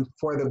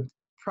for the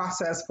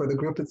process, for the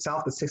group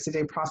itself, the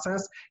 60-day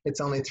process,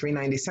 it's only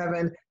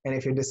 $397. And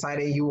if you're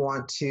deciding you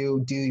want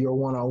to do your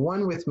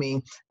one-on-one with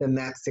me, then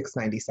that's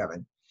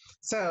 $697.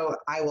 So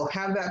I will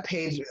have that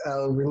page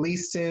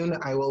released soon.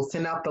 I will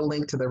send out the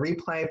link to the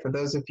replay for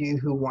those of you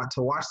who want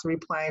to watch the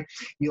replay.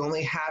 You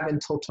only have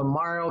until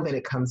tomorrow, then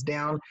it comes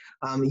down.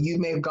 You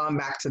may have gone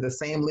back to the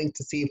same link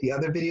to see if the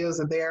other videos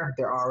are there.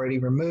 They're already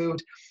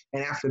removed.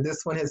 And after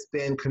this one has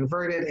been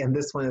converted and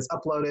this one is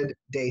uploaded,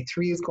 day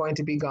 3 is going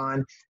to be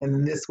gone. And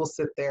then this will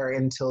sit there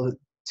until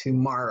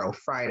tomorrow,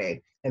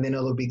 Friday, and then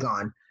it'll be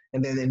gone.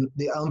 And then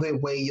the only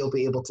way you'll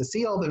be able to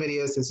see all the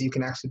videos is you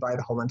can actually buy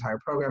the whole entire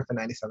program for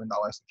 $97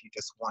 if you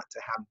just want to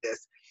have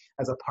this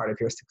as a part of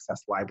your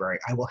success library.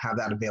 I will have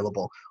that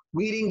available.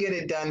 We didn't get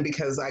it done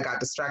because I got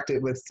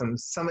distracted with some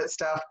summit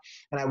stuff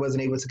and I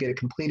wasn't able to get it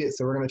completed.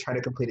 So we're going to try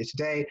to complete it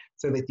today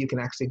so that you can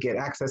actually get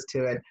access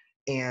to it.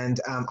 And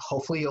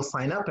hopefully you'll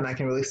sign up and I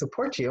can really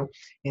support you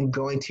in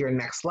going to your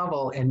next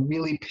level and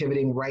really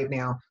pivoting right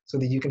now so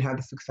that you can have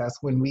the success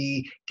when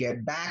we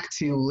get back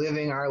to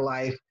living our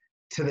life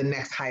to the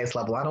next highest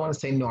level. I don't want to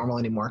say normal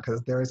anymore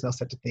because there is no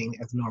such a thing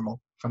as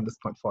normal from this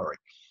point forward.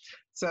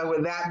 So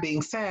with that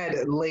being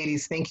said,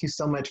 ladies, thank you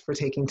so much for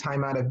taking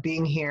time out of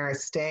being here,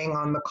 staying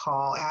on the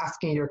call,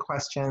 asking your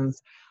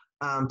questions,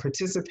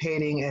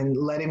 participating and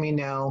letting me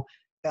know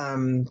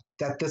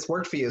that this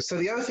worked for you. So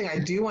the other thing I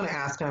do want to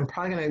ask, and I'm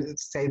probably going to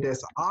say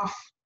this off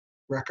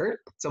record.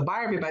 So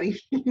bye everybody.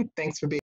 Thanks for being